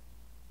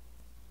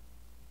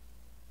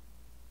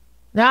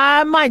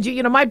 Now, mind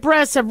you, my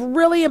breasts have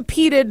really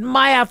impeded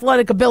my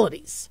athletic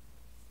abilities.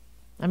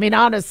 I mean,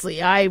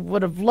 honestly, I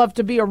would have loved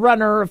to be a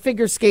runner, a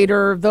figure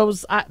skater.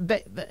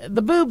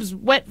 The boobs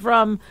went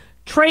from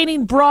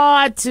training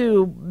bra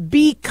to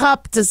B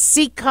cup to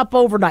C cup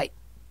overnight.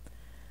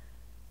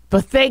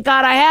 But thank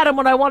God I had them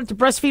when I wanted to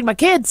breastfeed my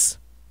kids.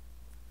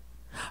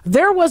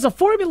 There was a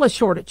formula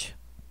shortage.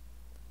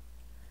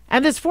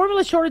 And this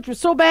formula shortage was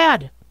so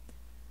bad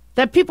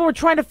that people were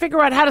trying to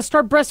figure out how to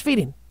start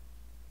breastfeeding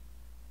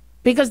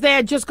because they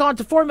had just gone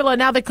to formula and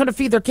now they couldn't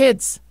feed their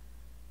kids.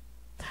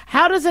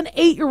 How does an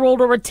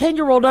 8-year-old or a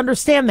 10-year-old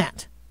understand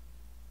that?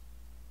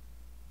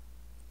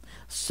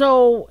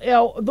 So,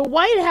 the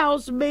White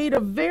House made a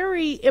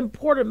very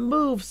important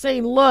move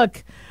saying,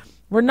 look,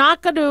 we're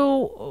not going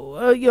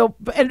to,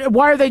 and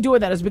why are they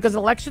doing that? Is it because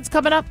election's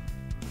coming up?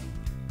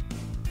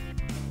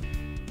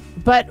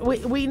 But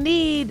we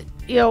need,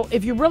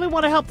 if you really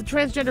want to help the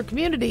transgender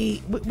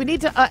community, we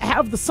need to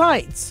have the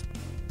science.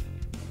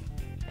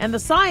 And the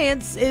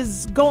science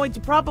is going to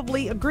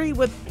probably agree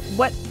with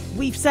what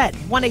we've said.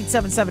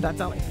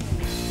 1-877-Daliah.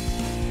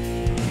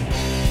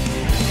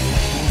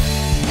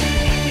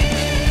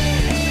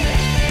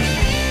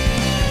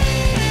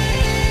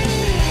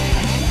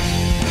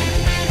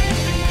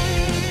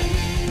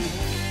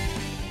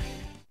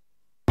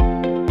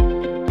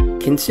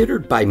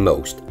 Considered by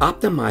most,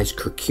 optimized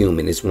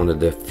curcumin is one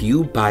of the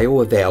few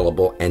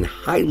bioavailable and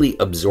highly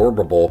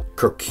absorbable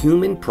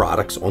curcumin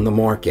products on the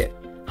market.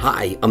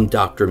 Hi, I'm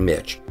Dr.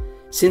 Mitch.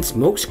 Since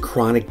most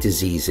chronic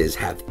diseases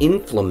have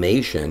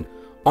inflammation,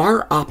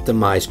 our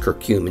optimized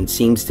curcumin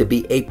seems to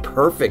be a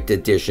perfect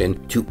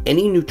addition to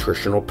any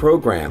nutritional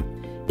program.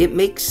 It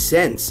makes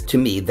sense to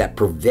me that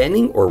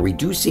preventing or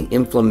reducing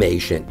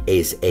inflammation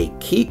is a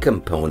key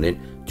component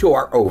to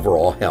our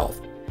overall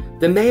health.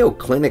 The Mayo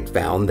Clinic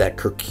found that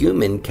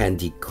curcumin can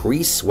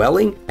decrease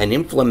swelling and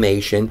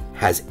inflammation,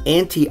 has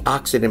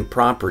antioxidant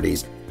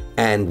properties,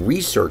 and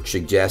research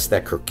suggests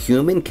that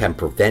curcumin can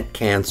prevent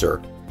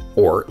cancer,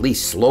 or at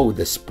least slow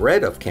the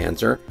spread of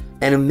cancer,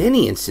 and in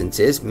many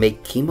instances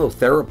make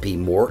chemotherapy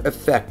more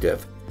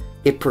effective.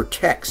 It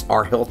protects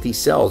our healthy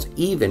cells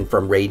even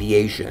from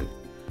radiation.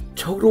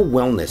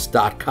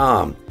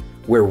 TotalWellness.com,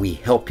 where we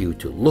help you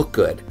to look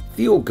good,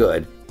 feel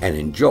good, and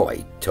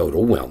enjoy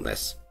total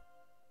wellness.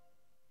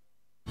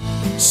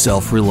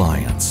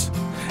 Self-reliance.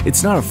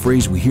 It's not a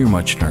phrase we hear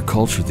much in our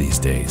culture these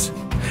days.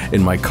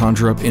 It might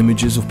conjure up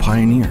images of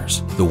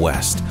pioneers, the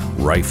West,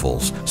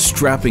 rifles,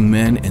 strapping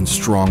men, and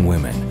strong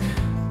women.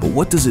 But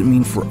what does it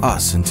mean for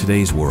us in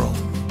today's world?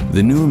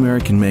 The New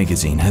American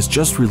Magazine has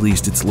just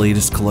released its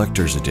latest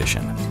collector's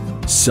edition,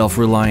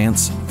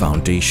 Self-Reliance,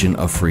 Foundation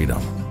of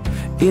Freedom.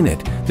 In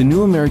it, the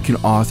New American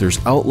authors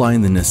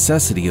outline the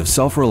necessity of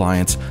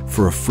self-reliance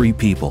for a free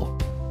people,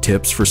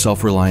 tips for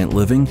self-reliant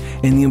living,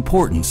 and the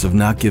importance of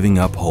not giving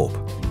up hope.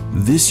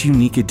 This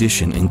unique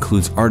edition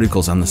includes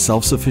articles on the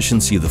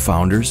self-sufficiency of the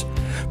founders,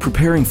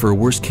 preparing for a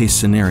worst-case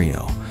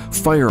scenario,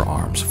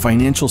 firearms,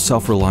 financial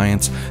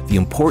self-reliance, the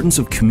importance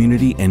of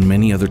community, and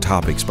many other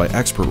topics by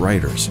expert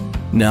writers.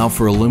 Now,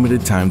 for a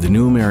limited time, the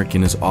New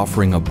American is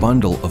offering a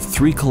bundle of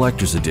 3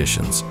 collector's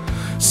editions,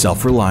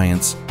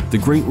 Self-Reliance, The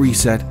Great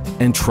Reset,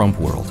 and Trump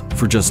World,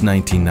 for just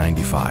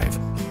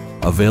 $19.95.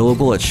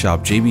 Available at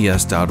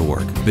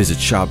shopjbs.org. Visit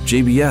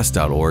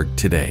shopjbs.org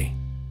today.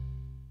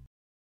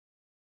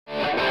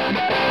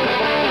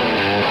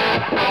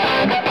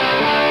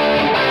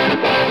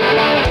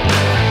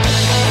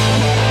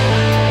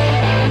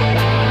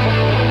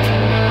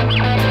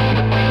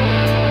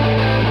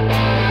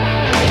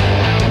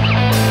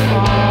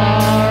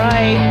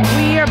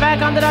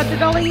 Dr.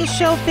 Daliah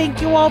Show.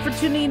 Thank you all for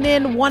tuning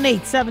in.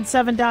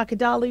 1-877-Dr.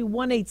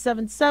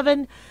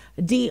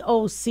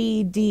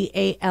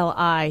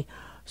 1-877-DOCDALI.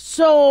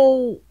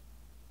 So,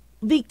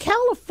 the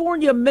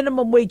California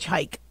minimum wage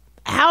hike,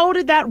 how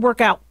did that work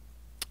out?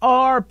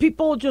 Are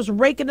people just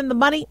raking in the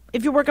money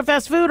if you work at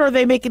fast food, or are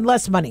they making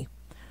less money?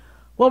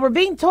 Well, we're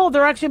being told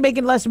they're actually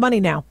making less money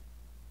now.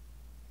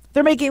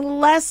 They're making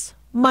less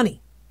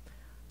money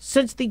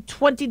since the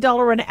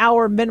 $20 an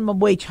hour minimum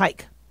wage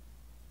hike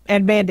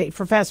and mandate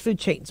for fast food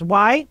chains.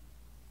 Why?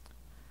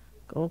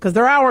 Because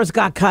their hours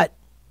got cut.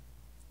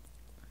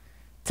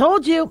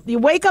 Told you, you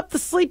wake up the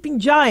sleeping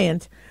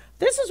giant.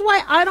 This is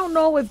why I don't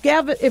know if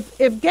Gavin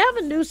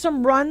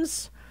Newsom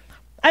runs.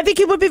 I think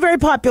he would be very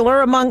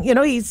popular among,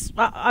 he's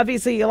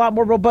obviously a lot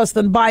more robust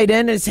than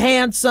Biden, is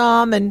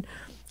handsome, and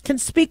can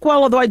speak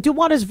well, although I do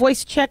want his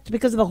voice checked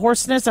because of the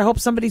hoarseness. I hope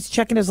somebody's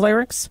checking his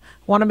larynx.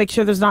 Want to make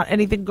sure there's not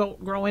anything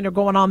growing or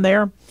going on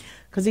there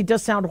because he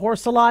does sound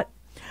hoarse a lot.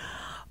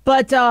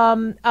 But,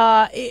 some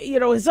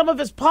of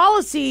his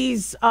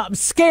policies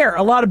scare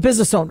a lot of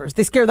business owners.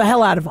 They scare the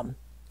hell out of them.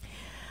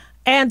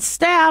 And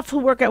staff who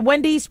work at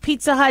Wendy's,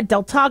 Pizza Hut,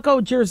 Del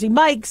Taco, Jersey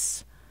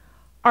Mike's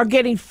are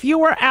getting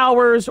fewer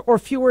hours or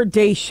fewer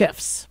day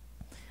shifts.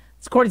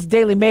 It's according to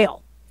Daily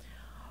Mail.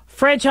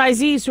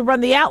 Franchisees who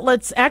run the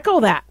outlets echo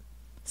that,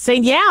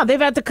 saying, yeah,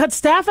 they've had to cut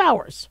staff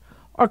hours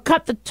or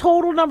cut the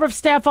total number of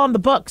staff on the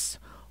books.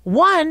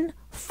 One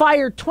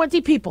fired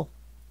 20 people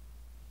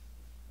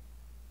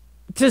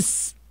to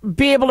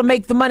be able to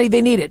make the money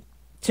they needed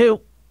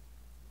to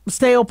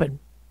stay open.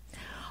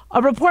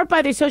 A report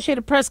by the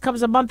Associated Press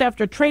comes a month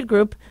after a trade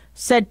group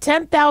said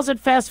 10,000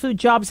 fast food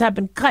jobs have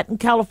been cut in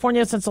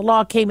California since the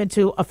law came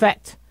into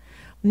effect.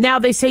 Now,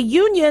 they say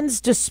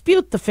unions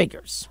dispute the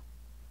figures.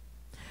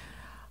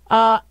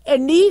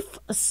 Enif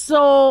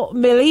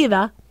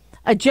Melida,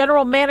 a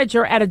general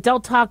manager at a Del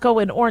Taco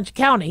in Orange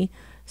County,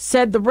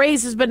 said the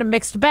raise has been a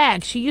mixed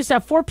bag. She used to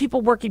have 4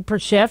 people working per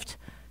shift.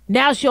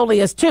 Now she only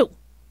has 2.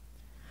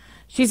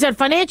 She said,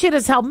 financially it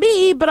has helped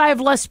me, but I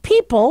have less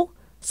people,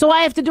 so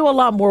I have to do a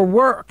lot more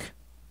work.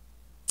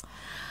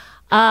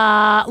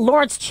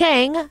 Lawrence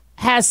Chang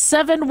has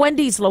 7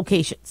 Wendy's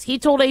locations. He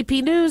told AP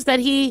News that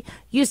he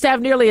used to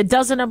have nearly a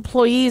dozen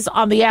employees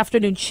on the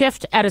afternoon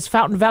shift at his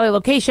Fountain Valley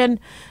location.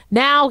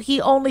 Now he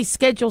only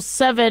schedules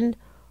 7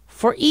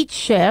 for each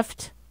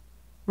shift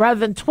rather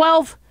than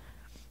 12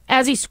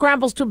 as he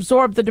scrambles to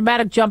absorb the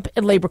dramatic jump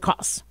in labor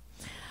costs.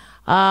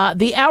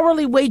 The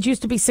hourly wage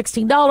used to be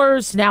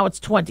 $16. Now it's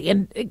 $20.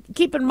 And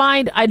keep in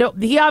mind, I know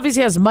he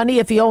obviously has money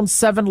if he owns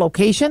 7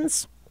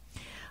 locations,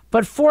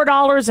 but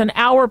 $4 an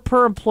hour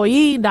per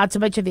employee, not to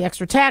mention the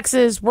extra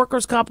taxes,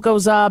 workers' comp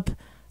goes up,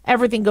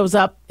 everything goes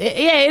up. Yeah,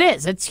 it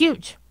is. It's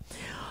huge.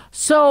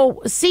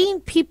 So seeing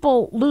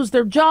people lose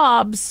their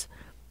jobs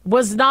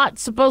was not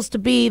supposed to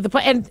be the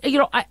plan.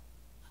 And, I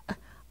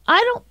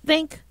don't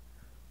think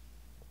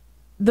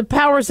the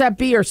powers that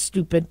be are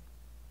stupid.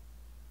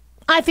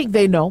 I think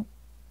they know.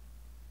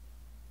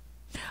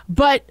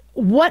 But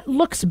what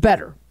looks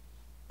better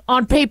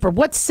on paper?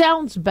 What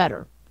sounds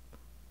better?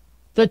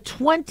 The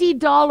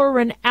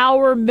 $20 an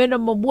hour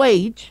minimum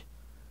wage,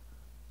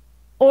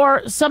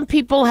 or some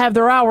people have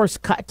their hours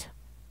cut.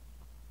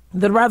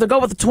 They'd rather go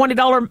with the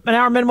 $20 an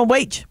hour minimum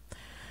wage.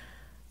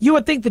 You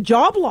would think that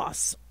job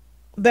loss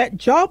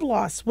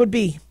would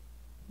be,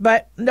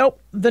 but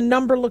nope, the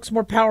number looks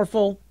more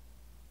powerful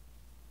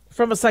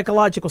from a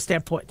psychological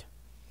standpoint.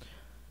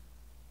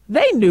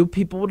 They knew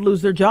people would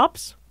lose their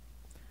jobs.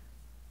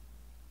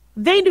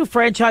 They knew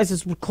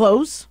franchises would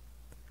close,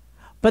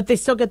 but they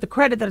still get the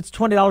credit that it's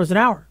 $20 an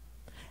hour.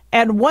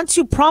 And once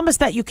you promise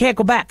that, you can't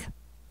go back.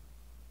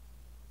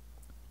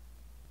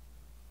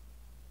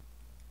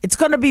 It's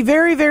going to be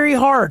very, very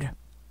hard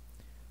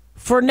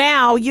for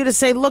now you to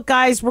say, look,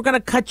 guys, we're going to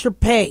cut your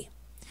pay.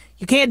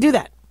 You can't do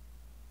that.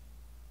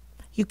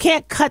 You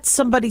can't cut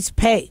somebody's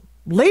pay.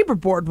 Labor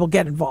Board will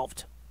get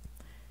involved.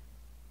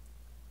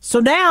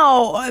 So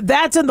now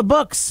that's in the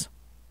books.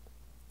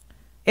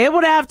 It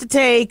would have to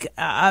take,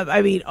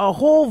 a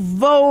whole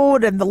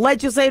vote and the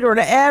legislator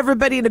and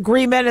everybody in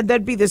agreement, and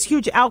there'd be this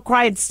huge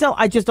outcry. And still,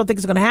 I just don't think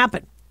it's going to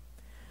happen.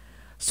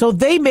 So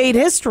they made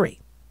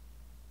history.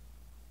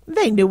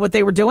 They knew what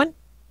they were doing.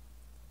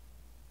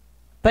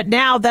 But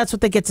now that's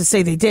what they get to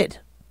say they did.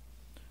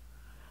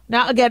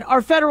 Now, again,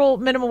 our federal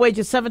minimum wage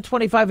is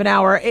 $7.25 an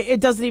hour. It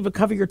doesn't even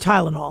cover your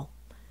Tylenol.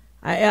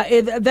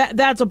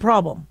 That's a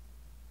problem.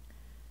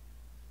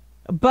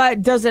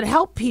 But does it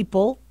help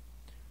people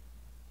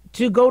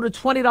to go to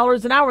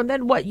 $20 an hour? And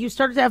then what? You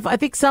started to have, I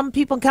think some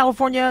people in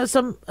California,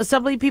 some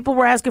assembly people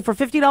were asking for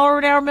 $50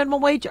 an hour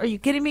minimum wage. Are you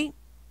kidding me?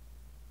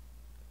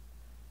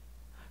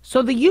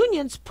 So the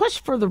unions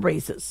pushed for the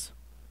raises.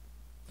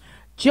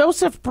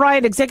 Joseph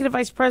Bryan, Executive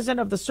Vice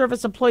President of the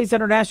Service Employees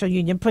International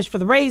Union, pushed for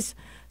the raise,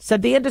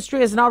 said the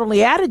industry has not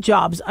only added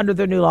jobs under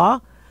their new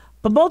law,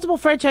 but multiple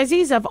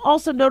franchisees have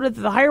also noted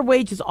that the higher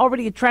wage is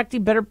already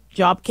attracting better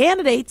job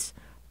candidates,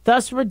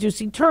 thus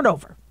reducing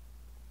turnover.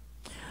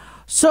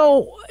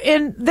 So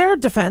in their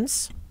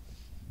defense,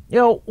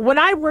 when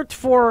I worked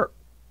for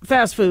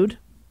fast food,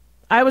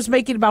 I was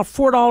making about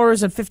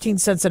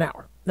 $4.15 an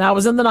hour. Now, I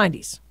was in the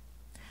 90s.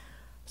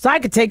 So I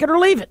could take it or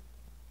leave it.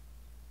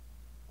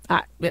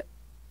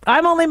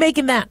 I'm only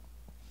making that.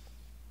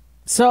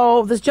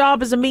 So this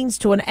job is a means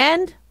to an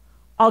end.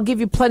 I'll give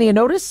you plenty of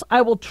notice.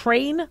 I will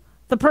train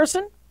the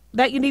person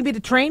that you need me to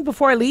train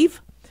before I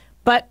leave.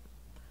 But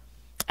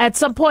at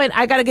some point,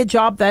 I got to get a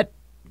job that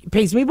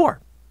pays me more.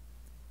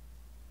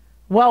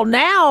 Well,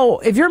 now,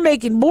 if you're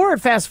making more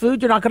at fast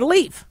food, you're not going to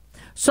leave.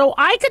 So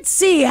I could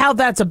see how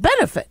that's a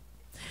benefit.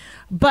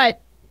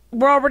 But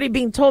we're already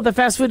being told that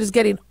fast food is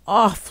getting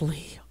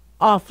awfully,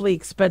 awfully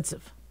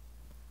expensive.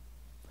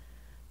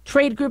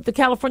 Trade group, the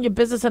California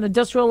Business and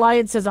Industrial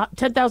Alliance, says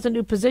 10,000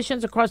 new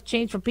positions across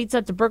chains from Pizza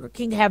Hut to Burger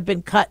King have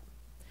been cut.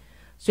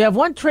 So you have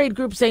one trade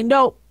group saying,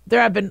 no,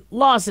 there have been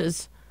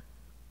losses.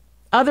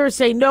 Others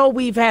say, no,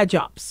 we've had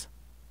jobs.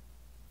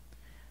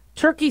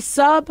 Turkey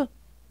sub,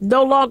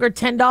 no longer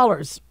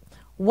 $10.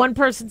 One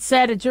person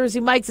said at Jersey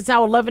Mike's it's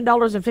now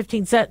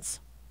 $11.15.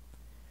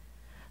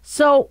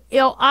 So,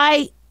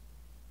 I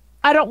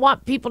don't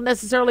want people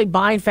necessarily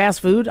buying fast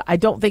food. I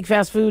don't think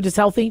fast food is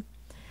healthy.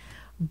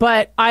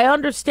 But I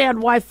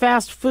understand why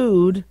fast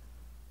food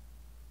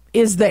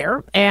is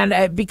there.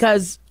 And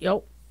because,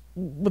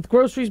 with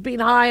groceries being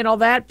high and all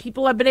that,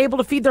 people have been able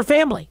to feed their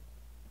family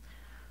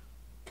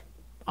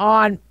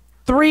on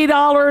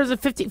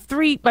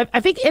 $3.53. I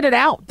think In and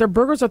Out, their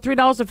burgers are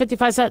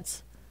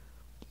 $3.55.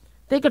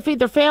 They could feed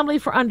their family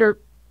for under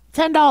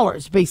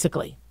 $10,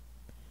 basically.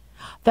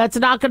 That's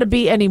not going to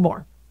be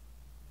anymore.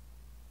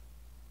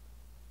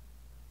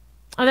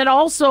 And then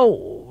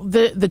also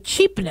the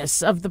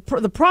cheapness of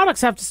the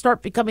products have to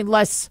start becoming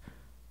less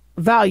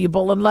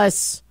valuable and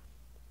less,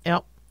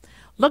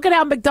 Look at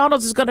how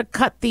McDonald's is going to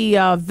cut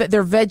their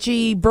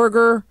veggie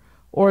burger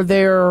or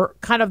their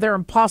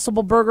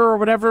Impossible Burger or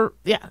whatever.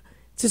 Yeah,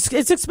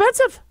 it's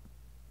expensive.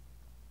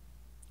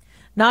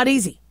 Not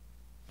easy.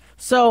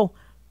 So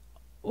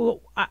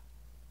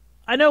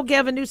I know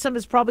Gavin Newsom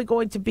is probably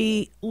going to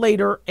be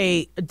later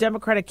a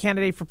Democratic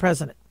candidate for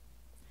president.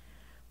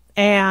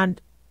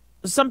 And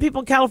some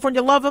people in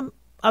California love him.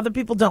 Other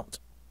people don't.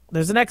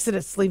 There's an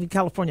exodus leaving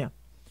California.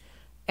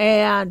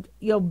 And,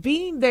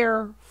 being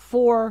there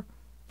for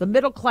the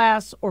middle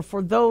class or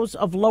for those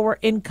of lower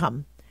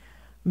income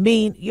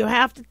mean you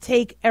have to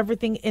take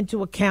everything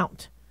into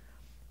account.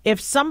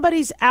 If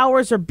somebody's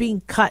hours are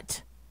being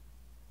cut,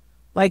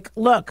 like,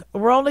 look,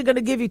 we're only going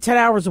to give you 10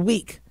 hours a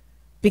week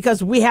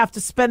because we have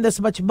to spend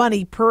this much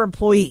money per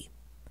employee.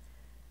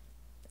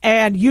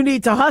 And you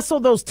need to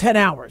hustle those 10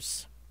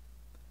 hours.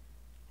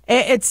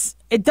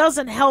 It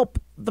doesn't help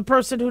the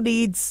person who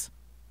needs,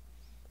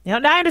 now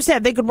I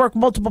understand they could work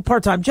multiple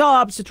part-time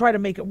jobs to try to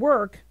make it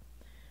work.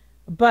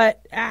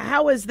 But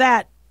how is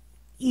that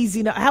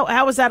easy?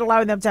 How is that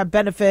allowing them to have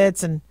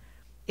benefits? And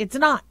it's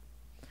not.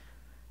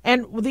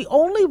 And the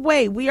only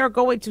way we are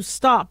going to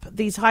stop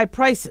these high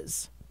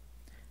prices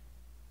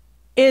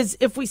is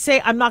if we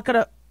say, I'm not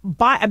going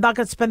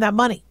to spend that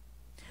money.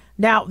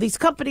 Now, these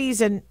companies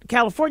in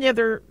California,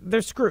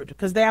 they're screwed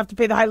because they have to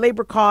pay the high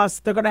labor costs.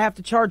 They're going to have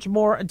to charge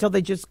more until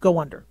they just go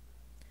under.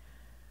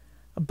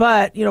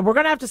 But, we're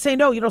going to have to say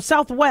no.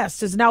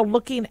 Southwest is now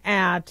looking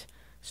at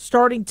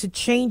starting to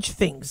change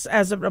things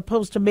as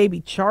opposed to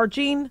maybe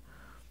charging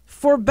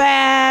for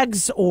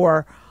bags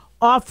or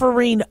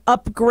offering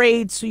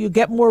upgrades so you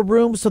get more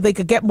room so they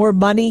could get more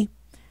money.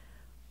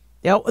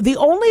 The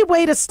only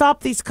way to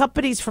stop these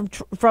companies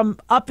from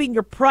upping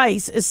your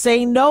price is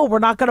saying, no, we're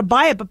not going to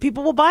buy it, but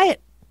people will buy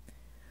it.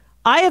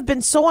 I have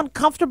been so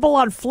uncomfortable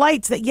on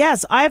flights that,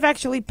 yes, I have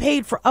actually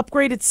paid for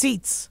upgraded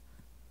seats.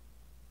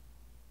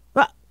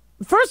 But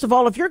first of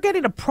all, if you're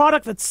getting a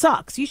product that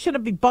sucks, you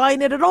shouldn't be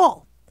buying it at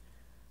all.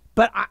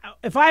 But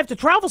if I have to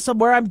travel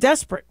somewhere, I'm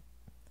desperate.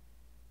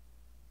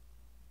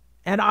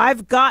 And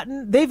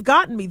they've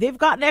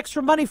gotten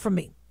extra money from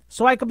me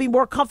so I can be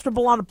more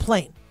comfortable on a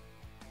plane.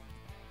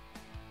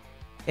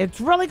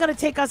 It's really going to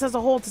take us as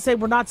a whole to say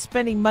we're not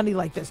spending money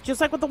like this, just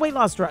like with the weight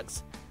loss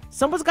drugs.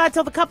 Someone's got to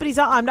tell the companies,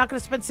 I'm not going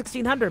to spend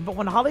 $1,600. But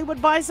when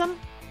Hollywood buys them,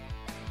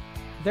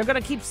 they're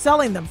going to keep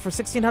selling them for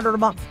 $1,600 a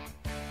month.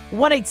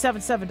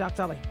 1-877 Doc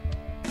Daliah.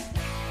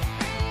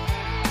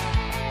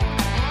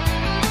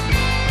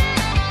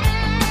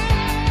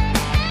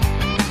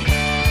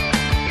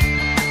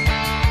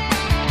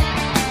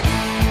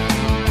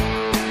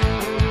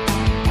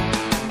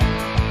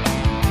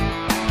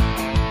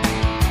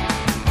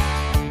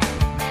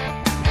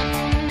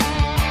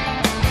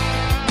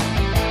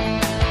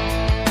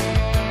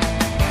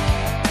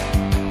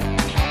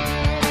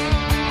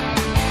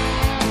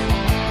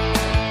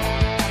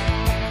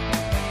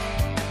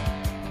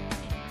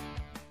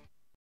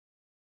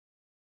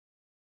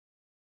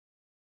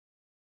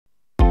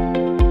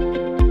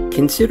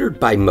 Considered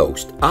by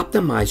most,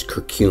 optimized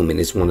curcumin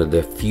is one of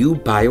the few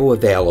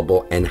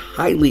bioavailable and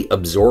highly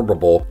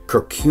absorbable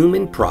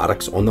curcumin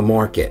products on the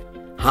market.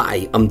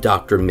 Hi, I'm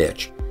Dr.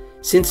 Mitch.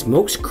 Since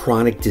most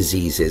chronic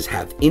diseases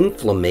have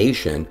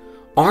inflammation,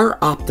 our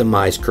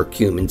optimized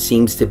curcumin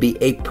seems to be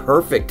a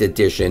perfect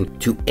addition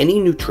to any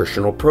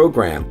nutritional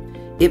program.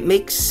 It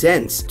makes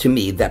sense to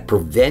me that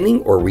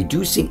preventing or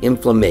reducing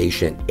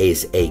inflammation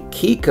is a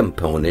key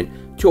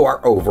component to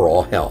our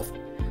overall health.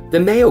 The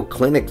Mayo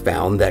Clinic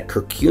found that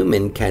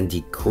curcumin can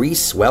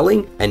decrease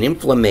swelling and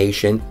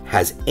inflammation,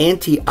 has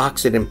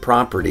antioxidant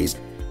properties,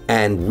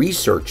 and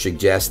research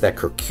suggests that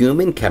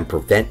curcumin can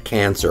prevent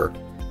cancer,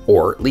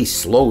 or at least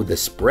slow the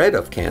spread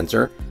of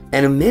cancer,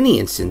 and in many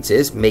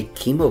instances make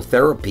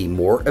chemotherapy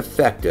more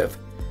effective.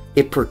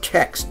 It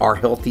protects our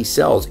healthy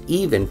cells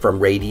even from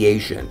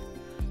radiation.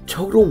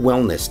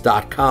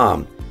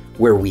 TotalWellness.com,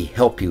 where we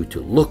help you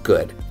to look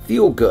good,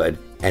 feel good,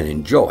 and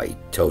enjoy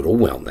total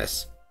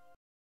wellness.